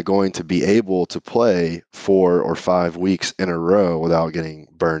am I going to be able to play 4 or 5 weeks in a row without getting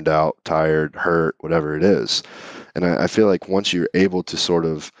burned out, tired, hurt, whatever it is. And I feel like once you're able to sort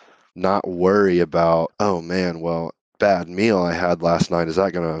of not worry about, oh man, well, bad meal I had last night, is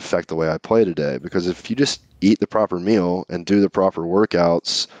that going to affect the way I play today? Because if you just eat the proper meal and do the proper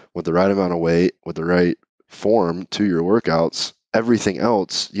workouts with the right amount of weight, with the right form to your workouts, everything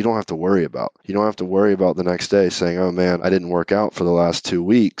else you don't have to worry about. You don't have to worry about the next day saying, oh man, I didn't work out for the last 2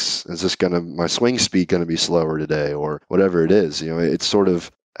 weeks. Is this my swing speed going to be slower today, or whatever it is? It's sort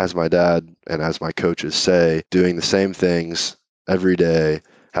of, as my dad and as my coaches say, doing the same things every day,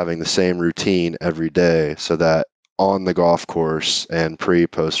 having the same routine every day, so that on the golf course and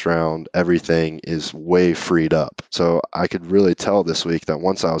post round, everything is way freed up. So I could really tell this week that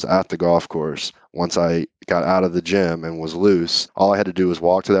once I was at the golf course, once I got out of the gym and was loose, all I had to do was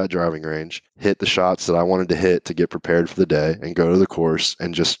walk to that driving range, hit the shots that I wanted to hit to get prepared for the day, and go to the course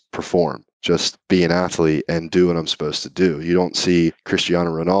and just perform. Just be an athlete and do what I'm supposed to do. You don't see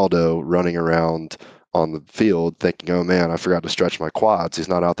Cristiano Ronaldo running around on the field thinking, oh man, I forgot to stretch my quads. He's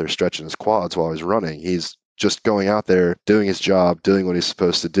not out there stretching his quads while he's running. He's just going out there, doing his job, doing what he's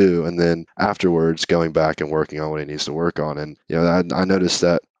supposed to do, and then afterwards going back and working on what he needs to work on. And I noticed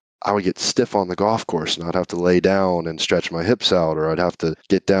that I would get stiff on the golf course and I'd have to lay down and stretch my hips out, or I'd have to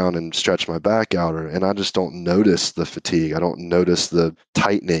get down and stretch my back out, and I just don't notice the fatigue. I don't notice the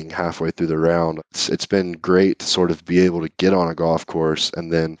tightening halfway through the round. It's been great to sort of be able to get on a golf course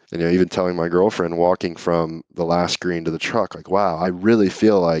and then, even telling my girlfriend walking from the last green to the truck, like, wow, I really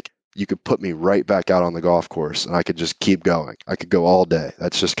feel like you could put me right back out on the golf course and I could just keep going. I could go all day.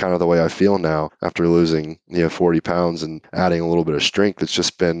 That's just kind of the way I feel now after losing, 40 pounds and adding a little bit of strength. It's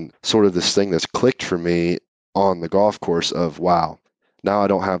just been sort of this thing that's clicked for me on the golf course of, wow, now I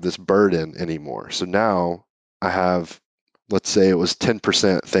don't have this burden anymore. So now I have, let's say it was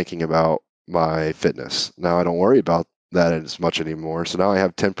 10% thinking about my fitness. Now I don't worry about that as much anymore. So now I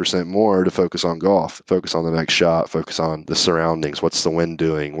have 10% more to focus on golf, focus on the next shot, focus on the surroundings. What's the wind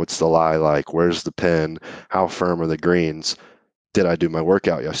doing? What's the lie like? Where's the pin? How firm are the greens? Did I do my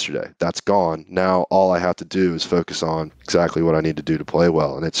workout yesterday? That's gone. Now all I have to do is focus on exactly what I need to do to play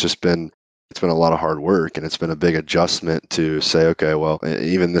well. And it's been a lot of hard work, and it's been a big adjustment to say, okay, well,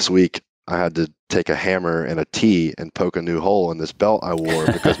 even this week I had to take a hammer and a tee and poke a new hole in this belt I wore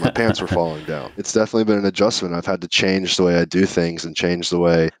because my pants were falling down. It's definitely been an adjustment. I've had to change the way I do things and change the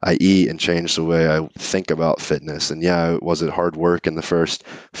way I eat and change the way I think about fitness. And yeah, was it hard work in the first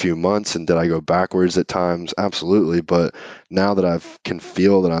few months? And did I go backwards at times? Absolutely. But now that I can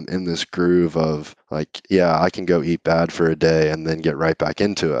feel that I'm in this groove of like, yeah, I can go eat bad for a day and then get right back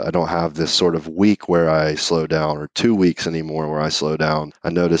into it. I don't have this sort of week where I slow down, or 2 weeks anymore where I slow down. I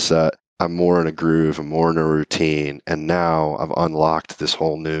notice that I'm more in a groove, I'm more in a routine, and now I've unlocked this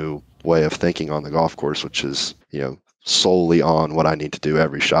whole new way of thinking on the golf course, which is, solely on what I need to do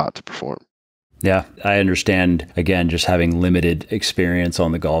every shot to perform. Yeah, I understand, again, just having limited experience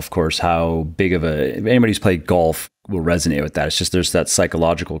on the golf course, how big of if anybody who's played golf will resonate with that. It's just there's that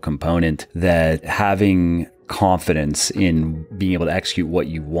psychological component that having confidence in being able to execute what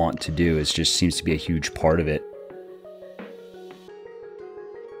you want to do just seems to be a huge part of it.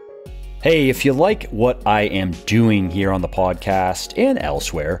 Hey, if you like what I am doing here on the podcast and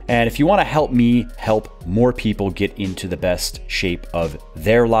elsewhere, and if you want to help me help more people get into the best shape of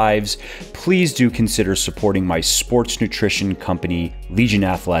their lives, please do consider supporting my sports nutrition company, Legion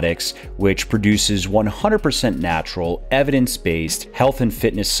Athletics, which produces 100% natural, evidence-based health and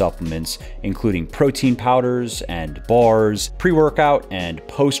fitness supplements, including protein powders and bars, pre-workout and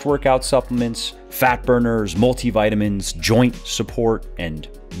post-workout supplements, fat burners, multivitamins, joint support, and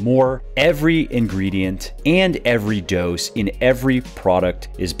more. Every ingredient and every dose in every product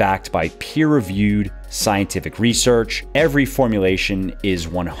is backed by peer-reviewed scientific research. Every formulation is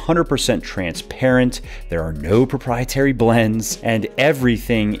 100% transparent. There are no proprietary blends, and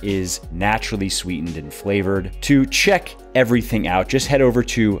everything is naturally sweetened and flavored. To check everything out, just head over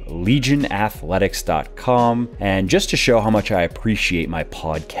to legionathletics.com. And just to show how much I appreciate my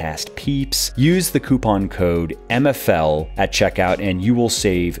podcast peeps, use the coupon code MFL at checkout and you will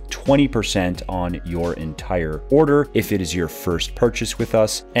save 20% on your entire order if it is your first purchase with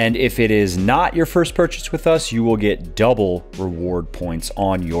us. And if it is not your first purchase with us, you will get double reward points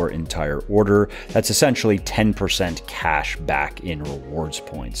on your entire order. That's essentially 10% cash back in rewards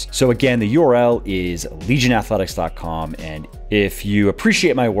points. So again, the URL is legionathletics.com. And if you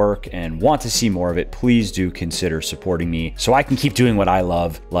appreciate my work and want to see more of it, please do consider supporting me so I can keep doing what I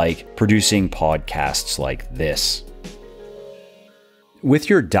love, like producing podcasts like this.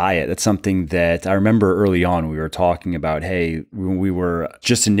 With your diet, that's something that I remember early on we were talking about, hey, when we were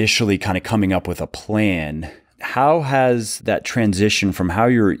just initially kind of coming up with a plan, how has that transition from how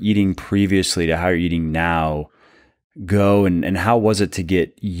you were eating previously to how you're eating now go, and how was it to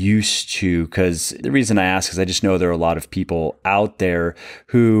get used to? Because the reason I ask is I just know there are a lot of people out there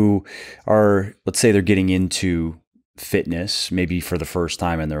who are, let's say they're getting into fitness maybe for the first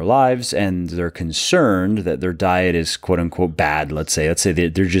time in their lives, and they're concerned that their diet is quote unquote bad. Let's say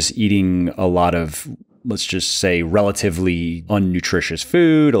they're just eating a lot of, let's just say, relatively unnutritious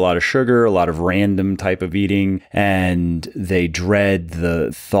food, a lot of sugar, a lot of random type of eating, and they dread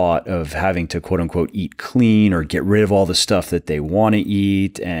the thought of having to quote unquote eat clean or get rid of all the stuff that they want to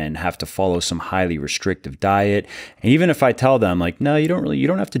eat and have to follow some highly restrictive diet. And even if I tell them like, no, you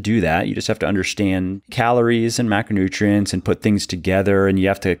don't have to do that. You just have to understand calories and macronutrients and put things together, and you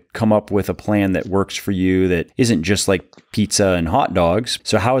have to come up with a plan that works for you that isn't just like pizza and hot dogs.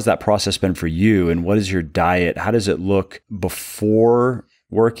 So how has that process been for you, and what is your diet? How does it look before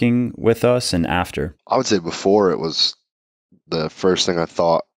working with us and after? I would say before, it was the first thing I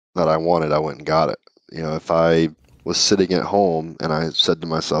thought that I wanted, I went and got it. If I was sitting at home and I said to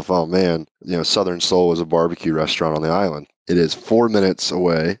myself, oh man, Southern Soul was a barbecue restaurant on the island. It is 4 minutes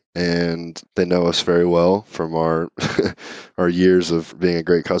away, and they know us very well from our our years of being a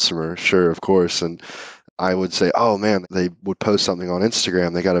great customer. Sure, of course. And I would say, oh man, they would post something on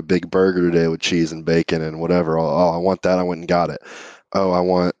Instagram. They got a big burger today with cheese and bacon and whatever. Oh, I want that. I went and got it. Oh, I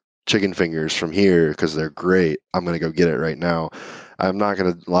want chicken fingers from here because they're great. I'm going to go get it right now. I'm not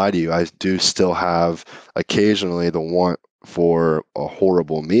going to lie to you. I do still have occasionally the want for a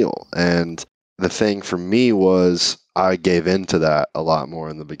horrible meal. And the thing for me was I gave into that a lot more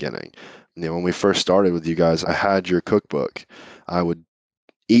in the beginning. When we first started with you guys, I had your cookbook. I would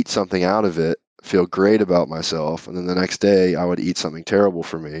eat something out of it, feel great about myself, and then the next day I would eat something terrible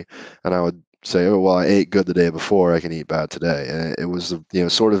for me, and I would say, "Oh, well, I ate good the day before, I can eat bad today." And it was,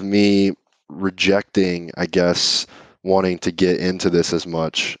 sort of me rejecting, I guess, wanting to get into this as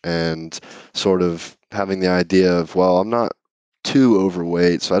much, and sort of having the idea of, well, I'm not too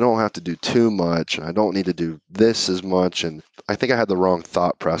overweight, so I don't have to do too much, and I don't need to do this as much. And I think I had the wrong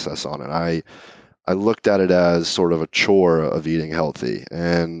thought process on it. I looked at it as sort of a chore of eating healthy,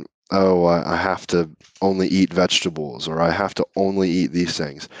 and oh, I have to only eat vegetables, or I have to only eat these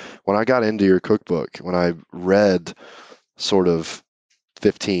things. When I got into your cookbook, when I read sort of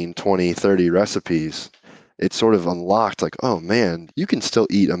 15, 20, 30 recipes, it sort of unlocked like, oh man, you can still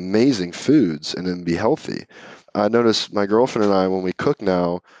eat amazing foods and then be healthy. I notice my girlfriend and I, when we cook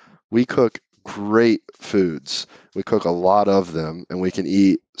now, we cook great foods. We cook a lot of them, and we can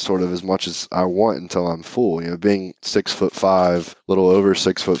eat sort of as much as I want until I'm full. Being 6'5", little over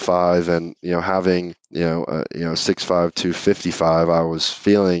 6'5", and having 6'5" to 55, I was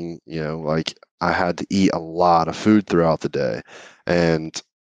feeling like I had to eat a lot of food throughout the day, and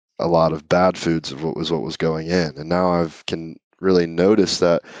a lot of bad foods of what was going in. And now I can really notice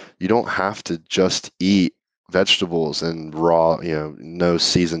that you don't have to just eat vegetables and raw, no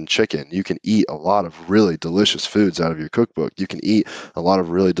seasoned chicken. You can eat a lot of really delicious foods out of your cookbook. You can eat a lot of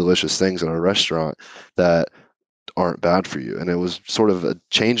really delicious things at a restaurant that aren't bad for you. And it was sort of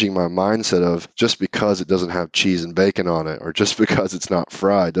changing my mindset of, just because it doesn't have cheese and bacon on it, or just because it's not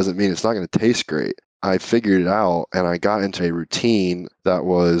fried, doesn't mean it's not going to taste great. I figured it out, and I got into a routine that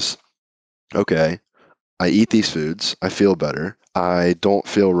was, okay, I eat these foods, I feel better. I don't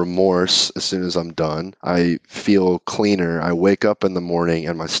feel remorse as soon as I'm done. I feel cleaner. I wake up in the morning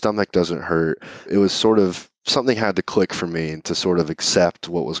and my stomach doesn't hurt. It was sort of something had to click for me to sort of accept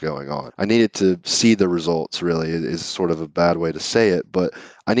what was going on. I needed to see the results, really, is sort of a bad way to say it, but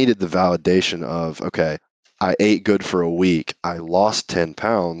I needed the validation of, okay, I ate good for a week, I lost 10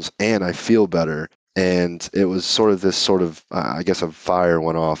 pounds, and I feel better. And it was sort of this sort of, I guess, a fire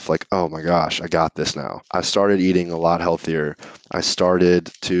went off like, oh my gosh, I got this now. I started eating a lot healthier. I started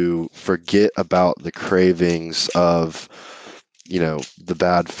to forget about the cravings of, the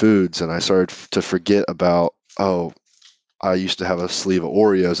bad foods. And I started to forget about, oh, I used to have a sleeve of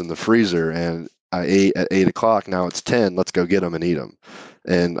Oreos in the freezer and I ate at 8 o'clock. Now it's 10. Let's go get them and eat them.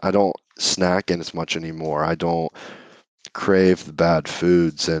 And I don't snack in as much anymore. I don't crave the bad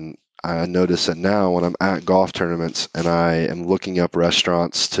foods. And I notice that now when I'm at golf tournaments and I am looking up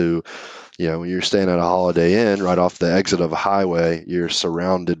restaurants to, when you're staying at a Holiday Inn right off the exit of a highway, you're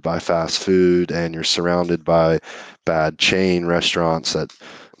surrounded by fast food and you're surrounded by bad chain restaurants that,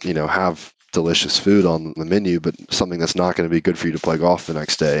 have delicious food on the menu, but something that's not going to be good for you to play golf the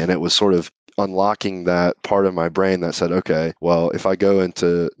next day. And it was sort of unlocking that part of my brain that said, okay, well, if I go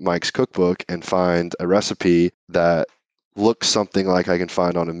into Mike's cookbook and find a recipe that looks something like I can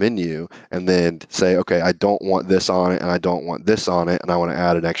find on a menu, and then say, okay, I don't want this on it and I don't want this on it, and I want to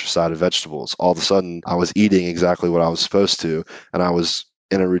add an extra side of vegetables. All of a sudden, I was eating exactly what I was supposed to, and I was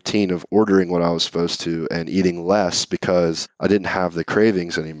in a routine of ordering what I was supposed to and eating less because I didn't have the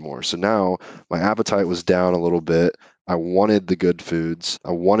cravings anymore. So now my appetite was down a little bit. I wanted the good foods.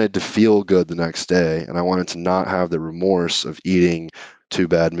 I wanted to feel good the next day, and I wanted to not have the remorse of eating two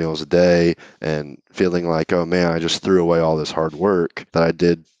bad meals a day and feeling like, oh man, I just threw away all this hard work that I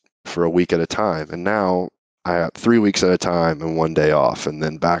did for a week at a time. And now I have 3 weeks at a time and one day off and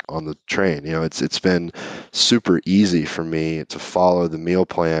then back on the train. It's been super easy for me to follow the meal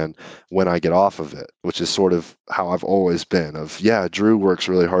plan when I get off of it, which is sort of how I've always been of, yeah, Dru works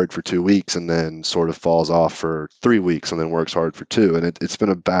really hard for 2 weeks and then sort of falls off for 3 weeks and then works hard for two. And it's been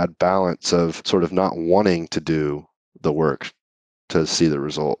a bad balance of sort of not wanting to do the work to see the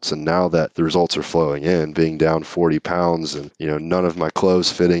results. And now that the results are flowing in, being down 40 pounds and, none of my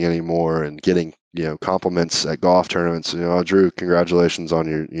clothes fitting anymore and getting, compliments at golf tournaments, oh, Dru, congratulations on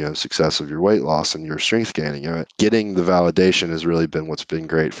your, success of your weight loss and your strength gaining. Getting the validation has really been what's been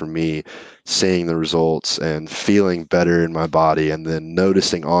great for me seeing the results and feeling better in my body, and then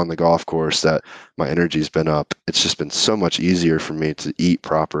noticing on the golf course that my energy's been up. It's just been so much easier for me to eat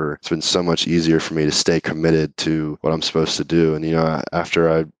proper. It's been so much easier for me to stay committed to what I'm supposed to do. And,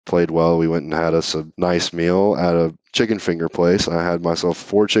 after I played well, we went and had us a nice meal at a chicken finger place. I had myself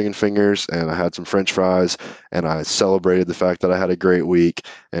 4 chicken fingers and I had some French fries, and I celebrated the fact that I had a great week,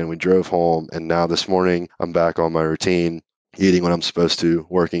 and we drove home. And now this morning I'm back on my routine, eating what I'm supposed to,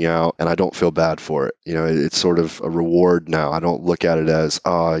 working out, and I don't feel bad for it. It's sort of a reward now. I don't look at it as,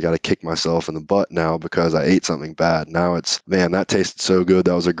 oh, I got to kick myself in the butt now because I ate something bad. Now it's, man, that tasted so good.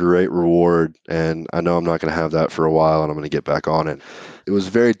 That was a great reward. And I know I'm not going to have that for a while, and I'm going to get back on it. It was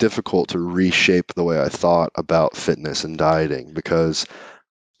very difficult to reshape the way I thought about fitness and dieting, because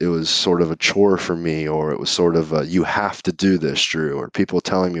it was sort of a chore for me, or it was sort of a, you have to do this, Dru, or people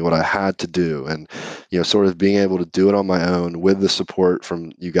telling me what I had to do. And, sort of being able to do it on my own with the support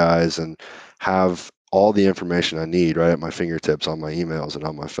from you guys and have all the information I need right at my fingertips on my emails and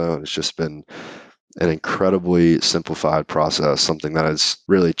on my phone. It's just been an incredibly simplified process, something that has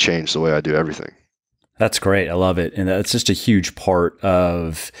really changed the way I do everything. That's great. I love it. And that's just a huge part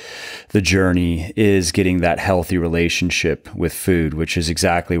of the journey, is getting that healthy relationship with food, which is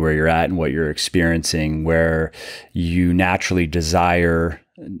exactly where you're at and what you're experiencing, where you naturally desire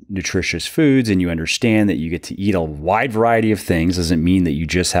nutritious foods and you understand that you get to eat a wide variety of things. Doesn't mean that you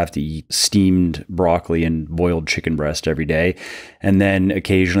just have to eat steamed broccoli and boiled chicken breast every day. And then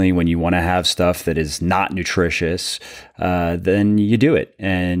occasionally when you want to have stuff that is not nutritious, then you do it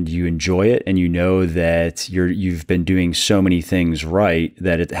and you enjoy it, and you know that you've been doing so many things right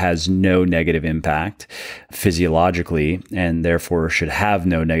that it has no negative impact physiologically, and therefore should have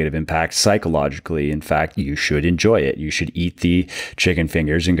no negative impact psychologically. In fact, you should enjoy it. You should eat the chicken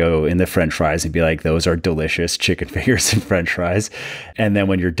fingers and go in the French fries and be like, those are delicious chicken fingers and French fries. And then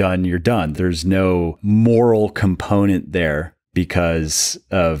when you're done, you're done. There's no moral component there, because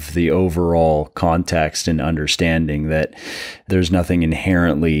of the overall context and understanding that there's nothing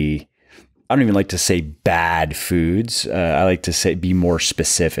inherently, I don't even like to say bad foods. I like to say be more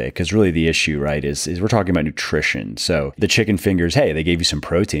specific, because really the issue, right, is we're talking about nutrition. So the chicken fingers, hey, they gave you some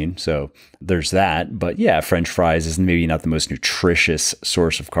protein, so there's that. But yeah, French fries is maybe not the most nutritious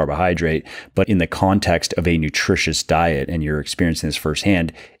source of carbohydrate, but in the context of a nutritious diet, and you're experiencing this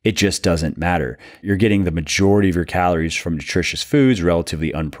firsthand, it just doesn't matter. You're getting the majority of your calories from nutritious foods,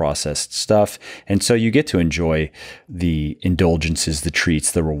 relatively unprocessed stuff. And so you get to enjoy the indulgences, the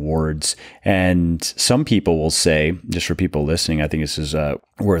treats, the rewards. And some people will say, just for people listening, I think this is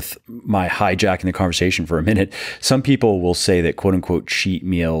worth my hijacking the conversation for a minute. Some people will say that quote unquote cheat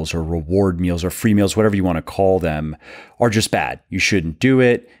meals or reward meals or free meals, whatever you want to call them, are just bad. You shouldn't do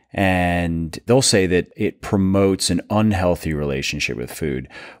it. And they'll say that it promotes an unhealthy relationship with food.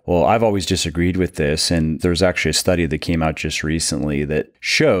 Well, I've always disagreed with this. And there's actually a study that came out just recently that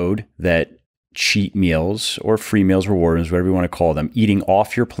showed that cheat meals or free meals, reward meals, whatever you want to call them, eating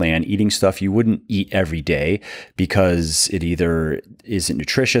off your plan, eating stuff you wouldn't eat every day because it either isn't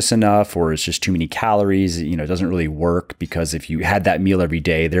nutritious enough or it's just too many calories, it doesn't really work, because if you had that meal every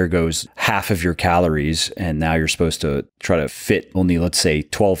day, there goes half of your calories, and now you're supposed to try to fit only, let's say,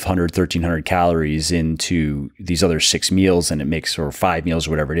 1,200, 1,300 calories into these other 6 meals, and it makes, or 5 meals, or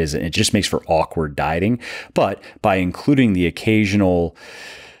whatever it is, and it just makes for awkward dieting. But by including the occasional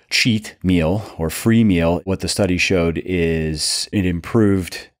cheat meal or free meal, what the study showed is it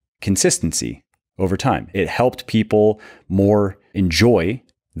improved consistency over time. It helped people more enjoy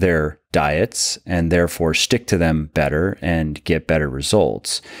their diets and therefore stick to them better and get better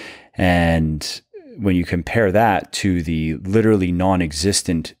results. And when you compare that to the literally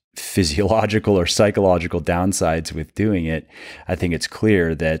non-existent physiological or psychological downsides with doing it, I think it's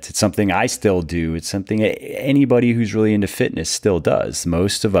clear that it's something I still do. It's something anybody who's really into fitness still does.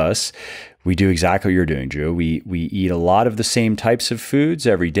 Most of us, we do exactly what you're doing, Dru. We eat a lot of the same types of foods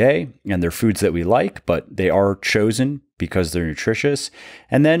every day, and they're foods that we like, but they are chosen because they're nutritious.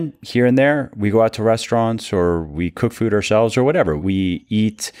 And then here and there, we go out to restaurants or we cook food ourselves or whatever. We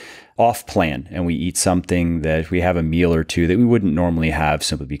eat off plan and we eat something that we have a meal or two that we wouldn't normally have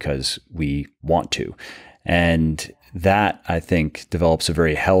simply because we want to. And that, I think, develops a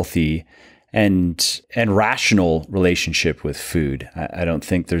very healthy and rational relationship with food. I don't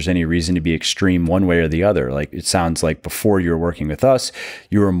think there's any reason to be extreme one way or the other. Like, it sounds like before you were working with us,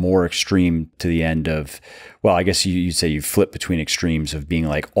 you were more extreme to the end of, well, I guess you'd say you flip between extremes of being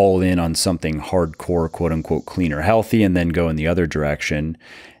like all in on something hardcore, quote unquote, clean or healthy, and then go in the other direction.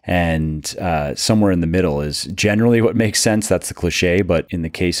 And somewhere in the middle is generally what makes sense. That's the cliche. But in the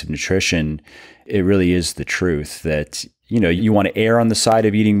case of nutrition, it really is the truth that you want to err on the side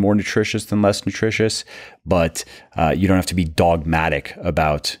of eating more nutritious than less nutritious, but you don't have to be dogmatic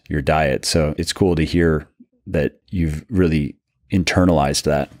about your diet. So it's cool to hear that you've really internalized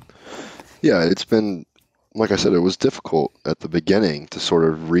that. Yeah, it's been, like I said, it was difficult at the beginning to sort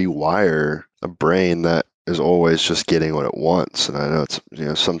of rewire a brain that is always just getting what it wants. And I know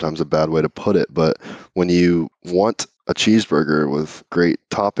it's, sometimes a bad way to put it, but when you want a cheeseburger with great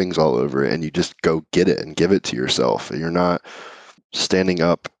toppings all over it and you just go get it and give it to yourself, you're not standing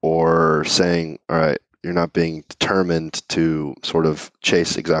up or saying, all right, you're not being determined to sort of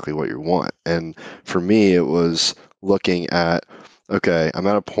chase exactly what you want. And for me, it was looking at, okay, I'm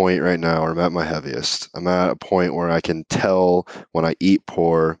at a point right now where I'm at my heaviest. I'm at a point where I can tell when I eat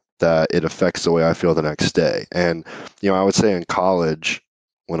poor that it affects the way I feel the next day. And, I would say in college,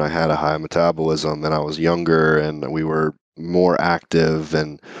 when I had a high metabolism and I was younger and we were more active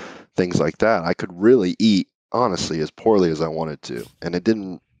and things like that, I could really eat, honestly, as poorly as I wanted to. And it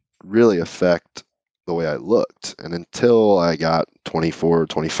didn't really affect the way I looked. And until I got 24,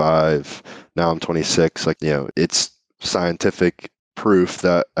 25, now I'm 26, it's scientific proof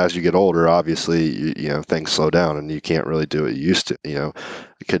that as you get older, obviously, things slow down and you can't really do what you used to.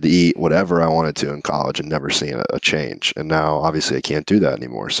 I could eat whatever I wanted to in college and never seen a change. And now, obviously, I can't do that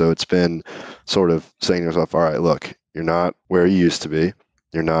anymore. So it's been sort of saying to yourself, all right, look, you're not where you used to be.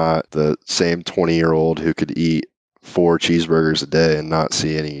 You're not the same 20-year-old who could eat 4 cheeseburgers a day and not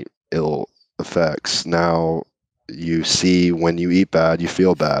see any ill effects. Now you see when you eat bad, you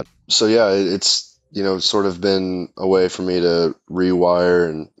feel bad. So yeah, it's, sort of been a way for me to rewire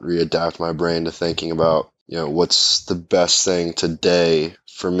and readapt my brain to thinking about, what's the best thing today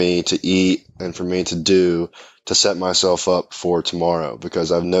for me to eat and for me to do to set myself up for tomorrow.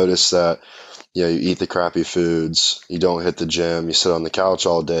 Because I've noticed that, you eat the crappy foods, you don't hit the gym, you sit on the couch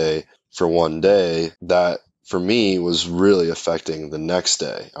all day for one day. That for me was really affecting the next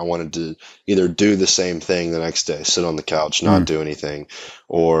day. I wanted to either do the same thing the next day, sit on the couch, not do anything,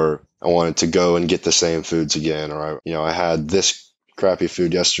 or I wanted to go and get the same foods again, or I had this crappy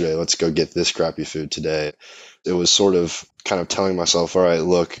food yesterday, let's go get this crappy food today. It was sort of kind of telling myself, all right,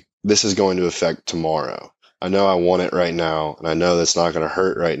 look, this is going to affect tomorrow. I know I want it right now, and I know that's not going to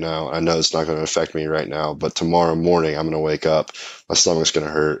hurt right now. I know it's not going to affect me right now, but tomorrow morning I'm going to wake up, my stomach's going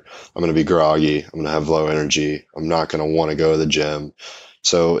to hurt, I'm going to be groggy, I'm going to have low energy, I'm not going to want to go to the gym.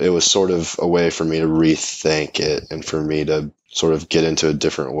 So it was sort of a way for me to rethink it and for me to sort of get into a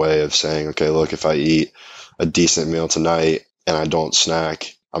different way of saying, okay, look, if I eat a decent meal tonight and I don't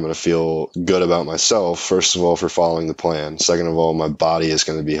snack, I'm going to feel good about myself, first of all, for following the plan. Second of all, my body is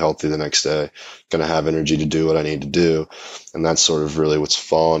going to be healthy the next day, going to have energy to do what I need to do. And that's sort of really what's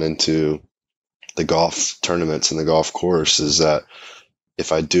fallen into the golf tournaments and the golf course, is that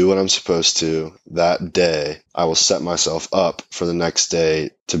if I do what I'm supposed to that day, I will set myself up for the next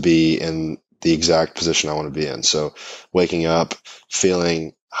day to be in the exact position I want to be in. So waking up,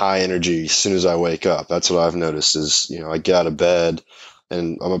 feeling high energy as soon as I wake up, that's what I've noticed is, I get out of bed,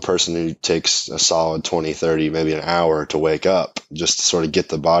 and I'm a person who takes a solid 20, 30, maybe an hour to wake up, just to sort of get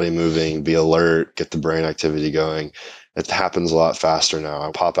the body moving, be alert, get the brain activity going. It happens a lot faster now.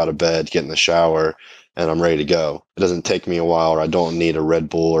 I pop out of bed, get in the shower, and I'm ready to go. It doesn't take me a while, or I don't need a Red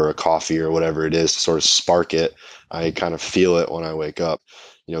Bull or a coffee or whatever it is to sort of spark it. I kind of feel it when I wake up.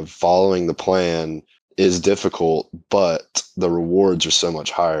 Following the plan is difficult, but the rewards are so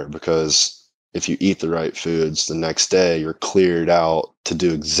much higher, because if you eat the right foods the next day, you're cleared out to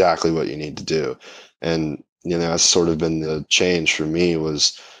do exactly what you need to do. And, that's sort of been the change for me,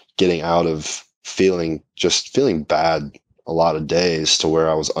 was getting out of feeling bad a lot of days to where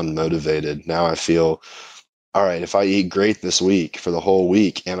I was unmotivated. Now I feel, all right, if I eat great this week for the whole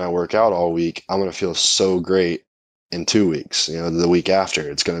week and I work out all week, I'm going to feel so great in 2 weeks. The week after,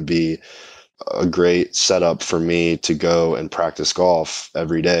 it's going to be a great setup for me to go and practice golf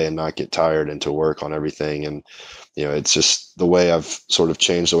every day and not get tired, and to work on everything. And, it's just the way I've sort of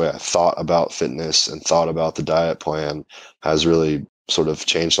changed the way I thought about fitness and thought about the diet plan has really sort of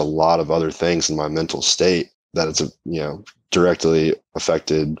changed a lot of other things in my mental state, that it's, directly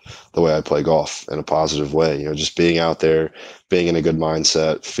affected the way I play golf in a positive way. Just being out there, being in a good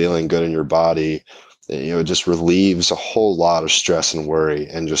mindset, feeling good in your body, it just relieves a whole lot of stress and worry,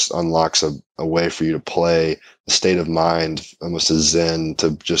 and just unlocks a way for you to play, a state of mind, almost a zen,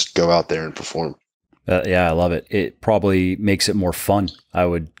 to just go out there and perform. Yeah, I love it. It probably makes it more fun, I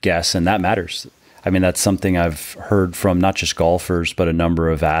would guess, and that matters. I mean, that's something I've heard from not just golfers, but a number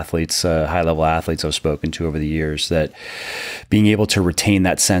of athletes, high-level athletes I've spoken to over the years, that being able to retain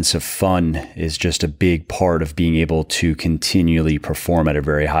that sense of fun is just a big part of being able to continually perform at a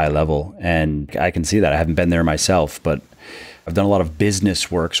very high level. And I can see that. I haven't been there myself, but I've done a lot of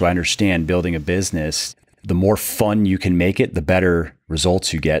business work, so I understand building a business. The more fun you can make it, the better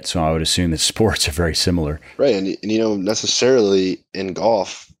results you get. So I would assume that sports are very similar. Right. And necessarily in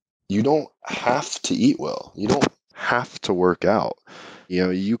golf, you don't have to eat well. You don't have to work out.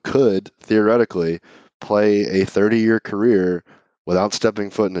 You could theoretically play a 30-year career without stepping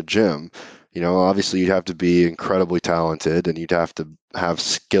foot in a gym. Obviously you'd have to be incredibly talented and you'd have to have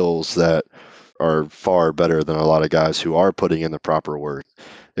skills that are far better than a lot of guys who are putting in the proper work.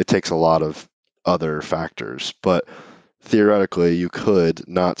 It takes a lot of other factors, but theoretically you could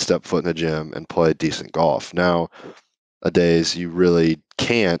not step foot in the gym and play decent golf. Nowadays you really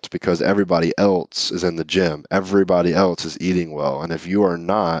can't because everybody else is in the gym. Everybody else is eating well. And if you are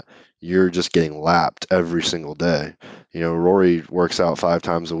not, you're just getting lapped every single day. Rory works out 5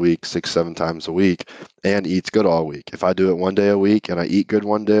 times a week, 6, 7 times a week, and eats good all week. If I do it one day a week and I eat good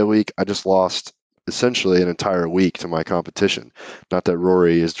one day a week, I just lost essentially an entire week to my competition. Not that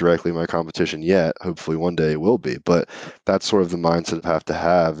Rory is directly my competition yet. Hopefully one day it will be. But that's sort of the mindset I have to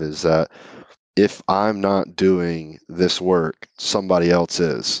have, is that if I'm not doing this work, somebody else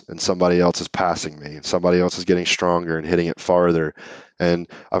is, and somebody else is passing me, and somebody else is getting stronger and hitting it farther. And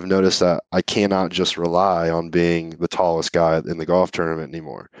I've noticed that I cannot just rely on being the tallest guy in the golf tournament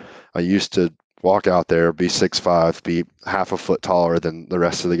anymore. I used to walk out there, be 6'5", be half a foot taller than the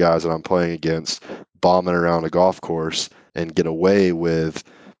rest of the guys that I'm playing against, bombing around a golf course and get away with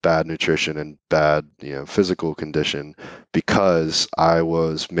bad nutrition and bad, physical condition because I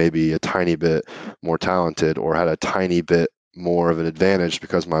was maybe a tiny bit more talented or had a tiny bit more of an advantage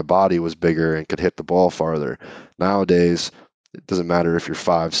because my body was bigger and could hit the ball farther. Nowadays, it doesn't matter if you're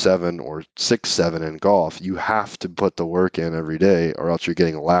 5'7" or 6'7" in golf. You have to put the work in every day or else you're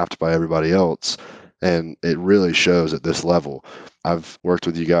getting lapped by everybody else. And it really shows at this level. I've worked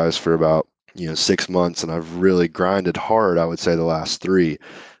with you guys for about 6 months, and I've really grinded hard, I would say, the last 3.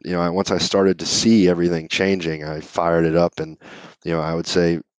 Once I started to see everything changing, I fired it up. And, I would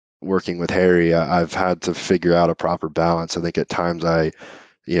say working with Harry, I've had to figure out a proper balance. I think at times I,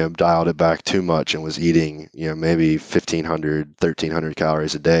 dialed it back too much and was eating, maybe 1,500, 1,300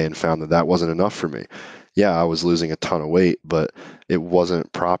 calories a day and found that that wasn't enough for me. Yeah, I was losing a ton of weight, but it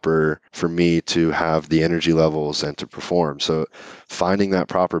wasn't proper for me to have the energy levels and to perform. So finding that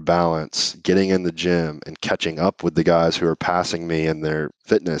proper balance, getting in the gym and catching up with the guys who are passing me in their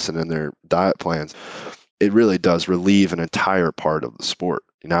fitness and in their diet plans, it really does relieve an entire part of the sport.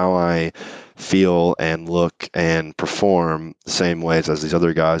 Now I feel and look and perform the same ways as these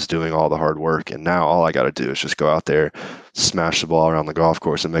other guys doing all the hard work. And now all I got to do is just go out there, smash the ball around the golf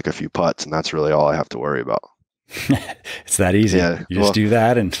course and make a few putts. And that's really all I have to worry about. It's that easy. Yeah, You just do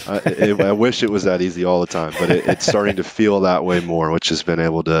that. And I wish it was that easy all the time, but it's starting to feel that way more, which has been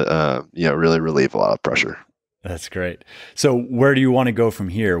able to, really relieve a lot of pressure. That's great. So where do you want to go from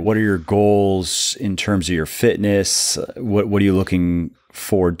here? What are your goals in terms of your fitness? What are you looking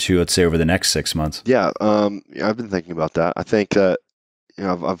forward to, let's say, over the next 6 months? Yeah, I've been thinking about that. I think that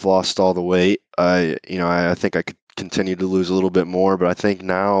I've lost all the weight. I think I could continue to lose a little bit more, but I think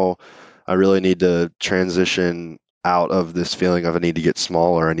now I really need to transition out of this feeling of I need to get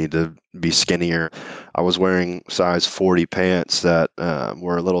smaller. I need to be skinnier. I was wearing size 40 pants that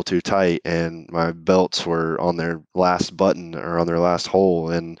were a little too tight, and my belts were on their last button or on their last hole.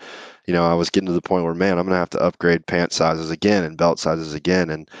 And, I was getting to the point where, man, I'm going to have to upgrade pant sizes again and belt sizes again.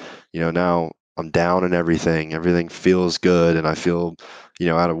 And, now I'm down and everything feels good. And I feel,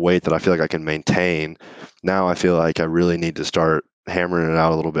 at a weight that I feel like I can maintain. Now I feel like I really need to start hammering it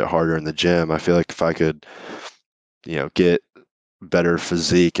out a little bit harder in the gym. I feel like if I could, get better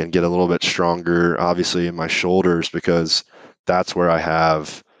physique and get a little bit stronger, obviously in my shoulders, because that's where I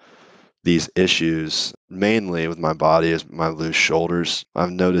have these issues mainly with my body, is my loose shoulders.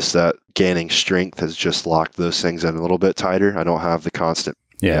 I've noticed that gaining strength has just locked those things in a little bit tighter. I don't have the constant,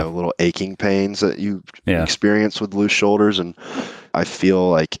 little aching pains that you experience with loose shoulders. And I feel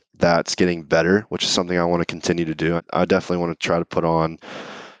like that's getting better, which is something I want to continue to do. I definitely want to try to put on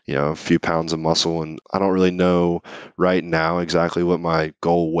a few pounds of muscle. And I don't really know right now exactly what my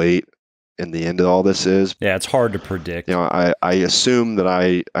goal weight in the end of all this is. Yeah, it's hard to predict. I assume that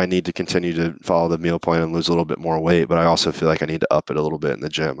I need to continue to follow the meal plan and lose a little bit more weight, but I also feel like I need to up it a little bit in the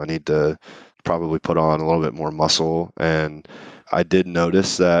gym. I need to probably put on a little bit more muscle. And I did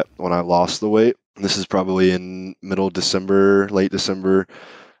notice that when I lost the weight, this is probably in middle December, late December,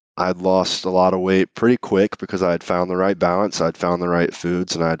 I'd lost a lot of weight pretty quick because I had found the right balance. I'd found the right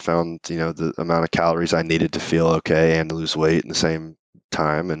foods, and I'd found, the amount of calories I needed to feel okay and to lose weight in the same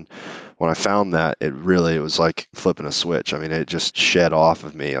time. And when I found that, it was like flipping a switch. I mean, it just shed off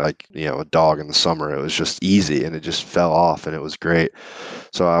of me like, a dog in the summer. It was just easy and it just fell off and it was great.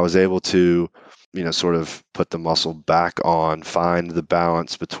 So I was able to, sort of put the muscle back on, find the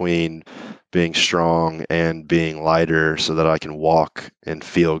balance between being strong and being lighter so that I can walk and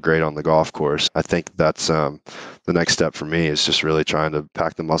feel great on the golf course. I think that's the next step for me is just really trying to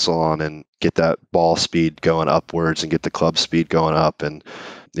pack the muscle on and get that ball speed going upwards and get the club speed going up. And,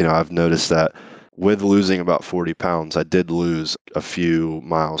 I've noticed that with losing about 40 pounds, I did lose a few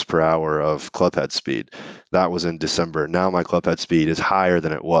miles per hour of club head speed. That was in December. Now my club head speed is higher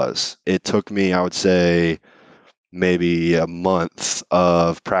than it was. It took me, I would say, maybe a month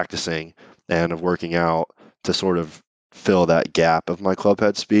of practicing and of working out to sort of fill that gap of my club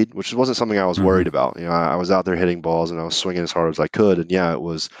head speed, which wasn't something I was worried about. I was out there hitting balls and I was swinging as hard as I could. And yeah, it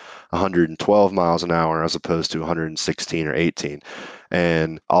was 112 miles an hour as opposed to 116 or 18.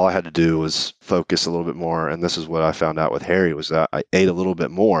 And all I had to do was focus a little bit more. And this is what I found out with Harry was that I ate a little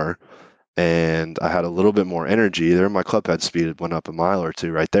bit more and I had a little bit more energy there. My club head speed went up a mile or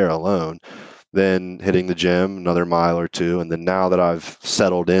two right there alone. Then hitting the gym another mile or two. And then now that I've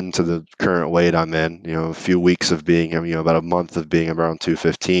settled into the current weight I'm in, a few weeks of being, about a month of being around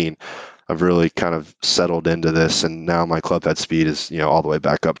 215, I've really kind of settled into this. And now my club head speed is, all the way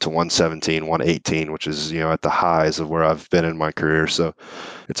back up to 117, 118, which is, at the highs of where I've been in my career. So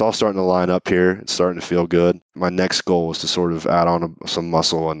it's all starting to line up here. It's starting to feel good. My next goal is to sort of add on some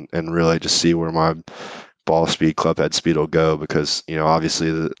muscle and really just see where my ball speed, club head speed will go because,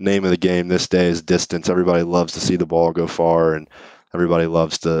 obviously the name of the game this day is distance. Everybody loves to see the ball go far and everybody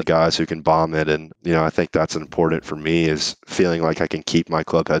loves the guys who can bomb it. And, I think that's important for me is feeling like I can keep my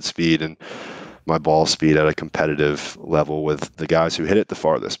club head speed and my ball speed at a competitive level with the guys who hit it the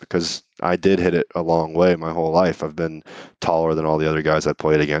farthest because I did hit it a long way my whole life. I've been taller than all the other guys I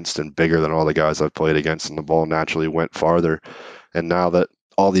played against and bigger than all the guys I've played against, and the ball naturally went farther. And now that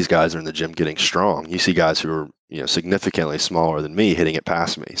all these guys are in the gym getting strong, you see guys who are, significantly smaller than me hitting it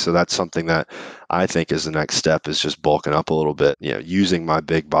past me. So that's something that I think is the next step is just bulking up a little bit, using my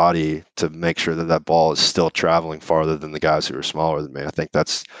big body to make sure that that ball is still traveling farther than the guys who are smaller than me. I think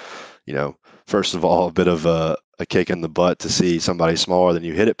that's, first of all, a bit of a kick in the butt to see somebody smaller than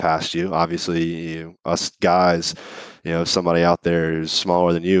you hit it past you. Obviously, us guys, if somebody out there who's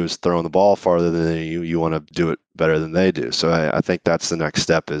smaller than you is throwing the ball farther than you want to do it better than they do. So I think that's the next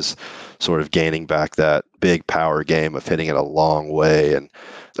step is sort of gaining back that big power game of hitting it a long way. And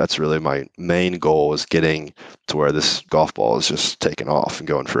that's really my main goal is getting to where this golf ball is just taking off and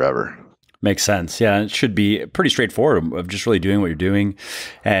going forever. Makes sense. Yeah, it should be pretty straightforward of just really doing what you're doing.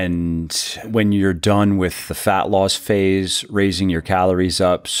 And when you're done with the fat loss phase, raising your calories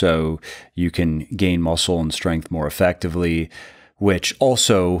up so you can gain muscle and strength more effectively, which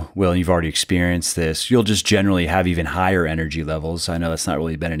also, well, you've already experienced this, you'll just generally have even higher energy levels. I know that's not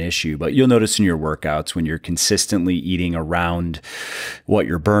really been an issue, but you'll notice in your workouts when you're consistently eating around what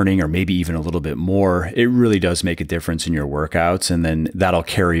you're burning or maybe even a little bit more, it really does make a difference in your workouts. And then that'll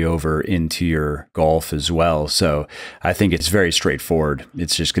carry over into your golf as well. So I think it's very straightforward.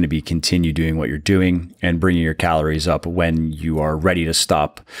 It's just going to be continue doing what you're doing and bringing your calories up when you are ready to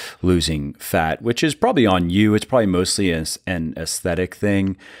stop losing fat, which is probably on you. It's probably mostly an aesthetic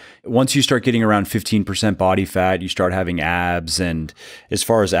thing. Once you start getting around 15% body fat, you start having abs. And as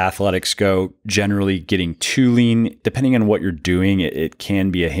far as athletics go, generally getting too lean, depending on what you're doing, it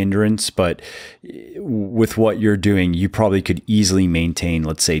can be a hindrance. But with what you're doing, you probably could easily maintain,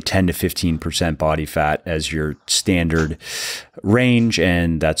 let's say 10 to 15% body fat as your standard range.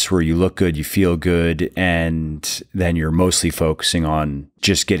 And that's where you look good, you feel good. And then you're mostly focusing on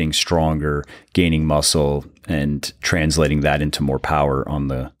just getting stronger, gaining muscle, and translating that into more power on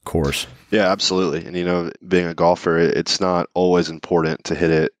the course. Yeah, absolutely. And, being a golfer, it's not always important to hit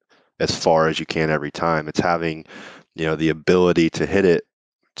it as far as you can every time. It's having, the ability to hit it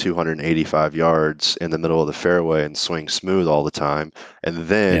 285 yards in the middle of the fairway and swing smooth all the time. And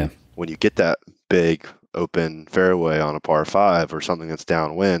then when you get that big open fairway on a par five or something that's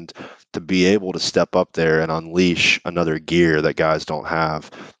downwind, to be able to step up there and unleash another gear that guys don't have.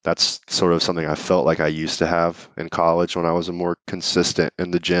 That's sort of something I felt like I used to have in college when I was more consistent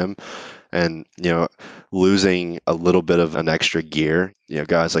in the gym. And, losing a little bit of an extra gear,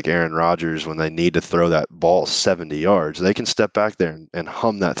 guys like Aaron Rodgers, when they need to throw that ball 70 yards, they can step back there and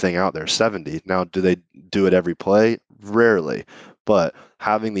hum that thing out there 70. Now, do they do it every play? Rarely. But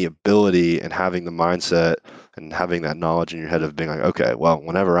having the ability and having the mindset and having that knowledge in your head of being like, okay, well,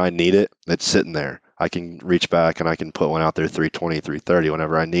 whenever I need it, it's sitting there. I can reach back and I can put one out there 320, 330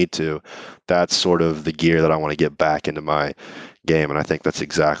 whenever I need to. That's sort of the gear that I want to get back into my game. And I think that's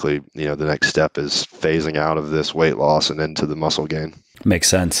exactly, the next step is phasing out of this weight loss and into the muscle gain. Makes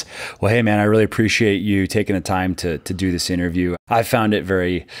sense. Well, hey, man, I really appreciate you taking the time to do this interview. I found it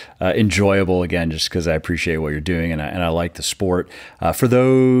very enjoyable, again, just because I appreciate what you're doing and I like the sport. For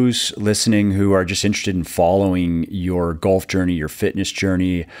those listening who are just interested in following your golf journey, your fitness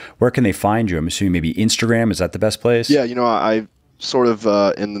journey, where can they find you? I'm assuming maybe Instagram. Is that the best place? Yeah, I sort of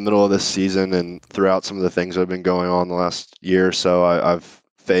in the middle of this season and throughout some of the things that have been going on the last year or so, I've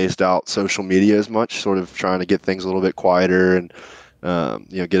phased out social media as much, sort of trying to get things a little bit quieter and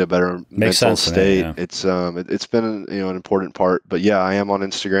get a better mental state. Yeah. It's been an important part. But yeah, I am on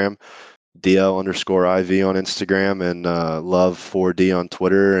Instagram, DL_IV on Instagram, and Love4D on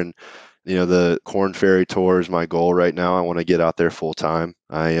Twitter. And the Corn Ferry Tour is my goal right now. I want to get out there full time.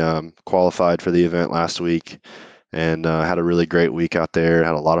 I qualified for the event last week and had a really great week out there.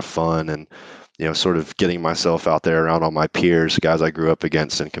 Had a lot of fun and sort of getting myself out there around all my peers, guys I grew up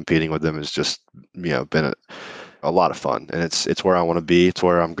against, and competing with them has just been a lot of fun, and it's where I want to be. It's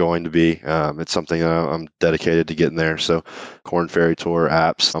where I'm going to be. It's something that I'm dedicated to getting there. So, Corn Ferry Tour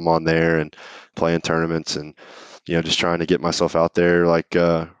apps, I'm on there and playing tournaments, and just trying to get myself out there like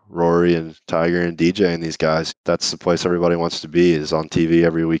Rory and Tiger and DJ and these guys. That's the place everybody wants to be, is on TV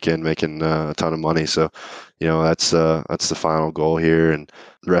every weekend, making a ton of money. So, that's the final goal here, and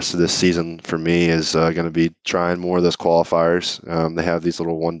the rest of this season for me is going to be trying more of those qualifiers. They have these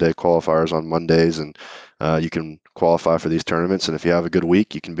little one-day qualifiers on Mondays, and you can qualify for these tournaments. And if you have a good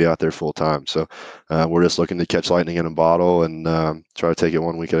week, you can be out there full time. So we're just looking to catch lightning in a bottle and try to take it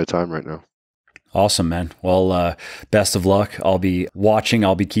 1 week at a time right now. Awesome, man. Well, best of luck. I'll be watching.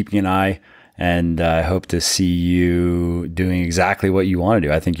 I'll be keeping an eye. And I hope to see you doing exactly what you want to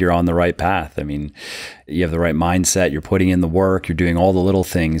do. I think you're on the right path. I mean, you have the right mindset. You're putting in the work. You're doing all the little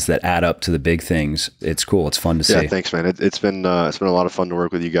things that add up to the big things. It's cool. It's fun to see. Yeah, thanks, man. It's been a lot of fun to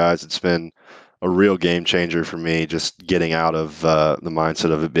work with you guys. It's been a real game changer for me, just getting out of the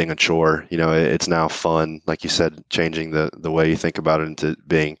mindset of it being a chore. It's now fun. Like you said, changing the way you think about it into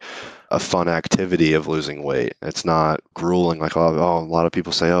being a fun activity of losing weight. It's not grueling like a lot of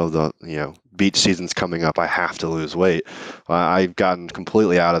people say, the beach season's coming up, I have to lose weight. I've gotten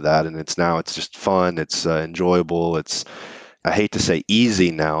completely out of that, and it's just fun. It's enjoyable. I hate to say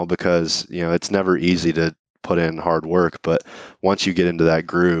easy now, because it's never easy to put in hard work, but once you get into that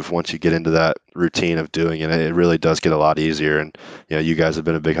groove, once you get into that routine of doing it, it really does get a lot easier. And you guys have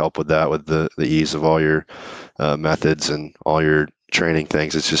been a big help with that, with the ease of all your methods and all your training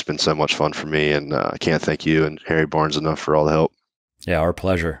things. It's just been so much fun for me, and I can't thank you and Harry Barnes enough for all the help. Yeah, our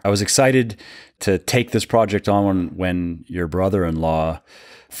pleasure. I was excited to take this project on when your brother-in-law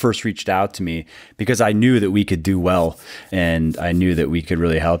first reached out to me, because I knew that we could do well and I knew that we could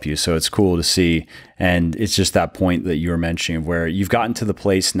really help you. So it's cool to see. And it's just that point that you were mentioning, where you've gotten to the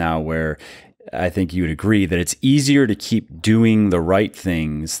place now where I think you would agree that it's easier to keep doing the right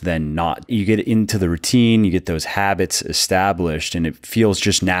things than not. You get into the routine, you get those habits established, and it feels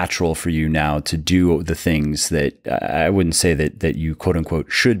just natural for you now to do the things that I wouldn't say that you quote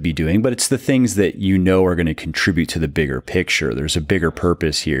unquote should be doing, but it's the things that are going to contribute to the bigger picture. There's a bigger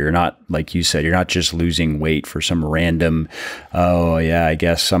purpose here. You're not, like you said, you're not just losing weight for some random, oh yeah, I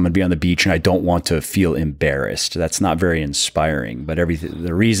guess I'm going to be on the beach and I don't want to feel embarrassed. That's not very inspiring. But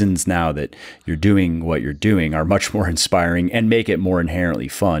the reasons now that you're doing what you're doing are much more inspiring and make it more inherently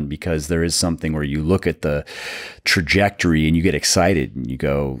fun, because there is something where you look at the trajectory and you get excited and you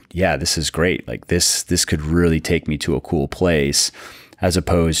go, yeah, this is great. Like this could really take me to a cool place, as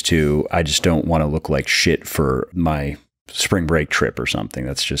opposed to, I just don't want to look like shit for my spring break trip or something.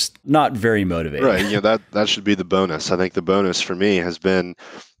 That's just not very motivating. Right. That should be the bonus. I think the bonus for me has been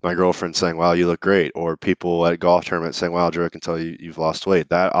my girlfriend saying, wow, you look great. Or people at golf tournaments saying, wow, Drew, I can tell you've lost weight.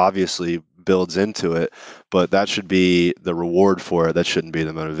 That obviously builds into it, but that should be the reward for it. That shouldn't be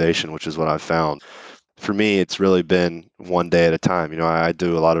the motivation, which is what I've found. For me, it's really been one day at a time. I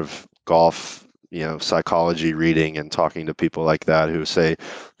do a lot of golf, psychology reading and talking to people like that who say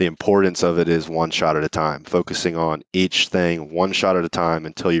the importance of it is one shot at a time, focusing on each thing one shot at a time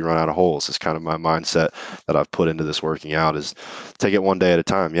until you run out of holes. Is kind of my mindset that I've put into this working out, is take it one day at a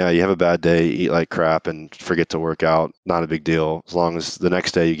time. Yeah, you have a bad day, eat like crap and forget to work out, not a big deal. As long as the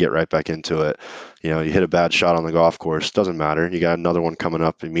next day you get right back into it, You hit a bad shot on the golf course, doesn't matter. You got another one coming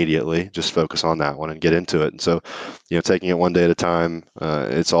up immediately. Just focus on that one and get into it. And so, taking it one day at a time,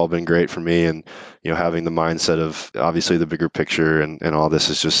 it's all been great for me. And, having the mindset of obviously the bigger picture and all this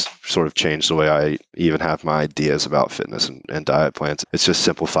has just sort of changed the way I even have my ideas about fitness and diet plans. It's just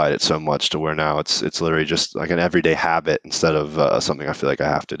simplified it so much to where now it's literally just like an everyday habit instead of something I feel like I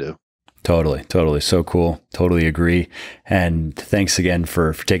have to do. Totally. So cool. Totally agree. And thanks again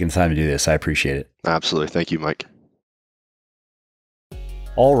for taking the time to do this. I appreciate it. Absolutely. Thank you, Mike.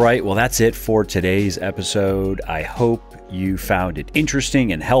 All right. Well, that's it for today's episode. I hope you found it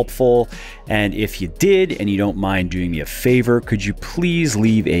interesting and helpful. And if you did, and you don't mind doing me a favor, could you please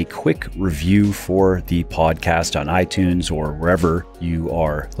leave a quick review for the podcast on iTunes or wherever you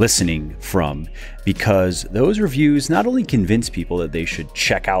are listening from? Because those reviews not only convince people that they should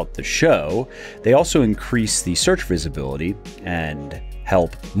check out the show, they also increase the search visibility and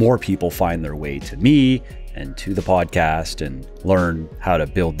help more people find their way to me and to the podcast and learn how to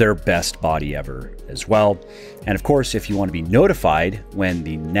build their best body ever as well. And of course, if you want to be notified when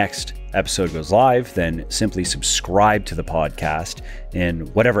the next episode goes live, then simply subscribe to the podcast in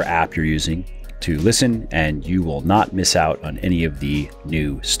whatever app you're using to listen, and you will not miss out on any of the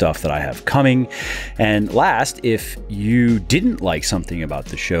new stuff that I have coming. And last, if you didn't like something about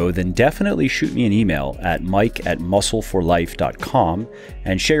the show, then definitely shoot me an email at mike@muscleforlife.com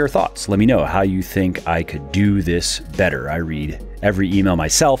and share your thoughts. Let me know how you think I could do this better. I read every email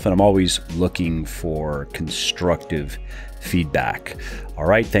myself, and I'm always looking for constructive feedback. All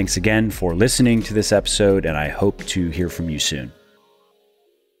right, thanks again for listening to this episode, and I hope to hear from you soon.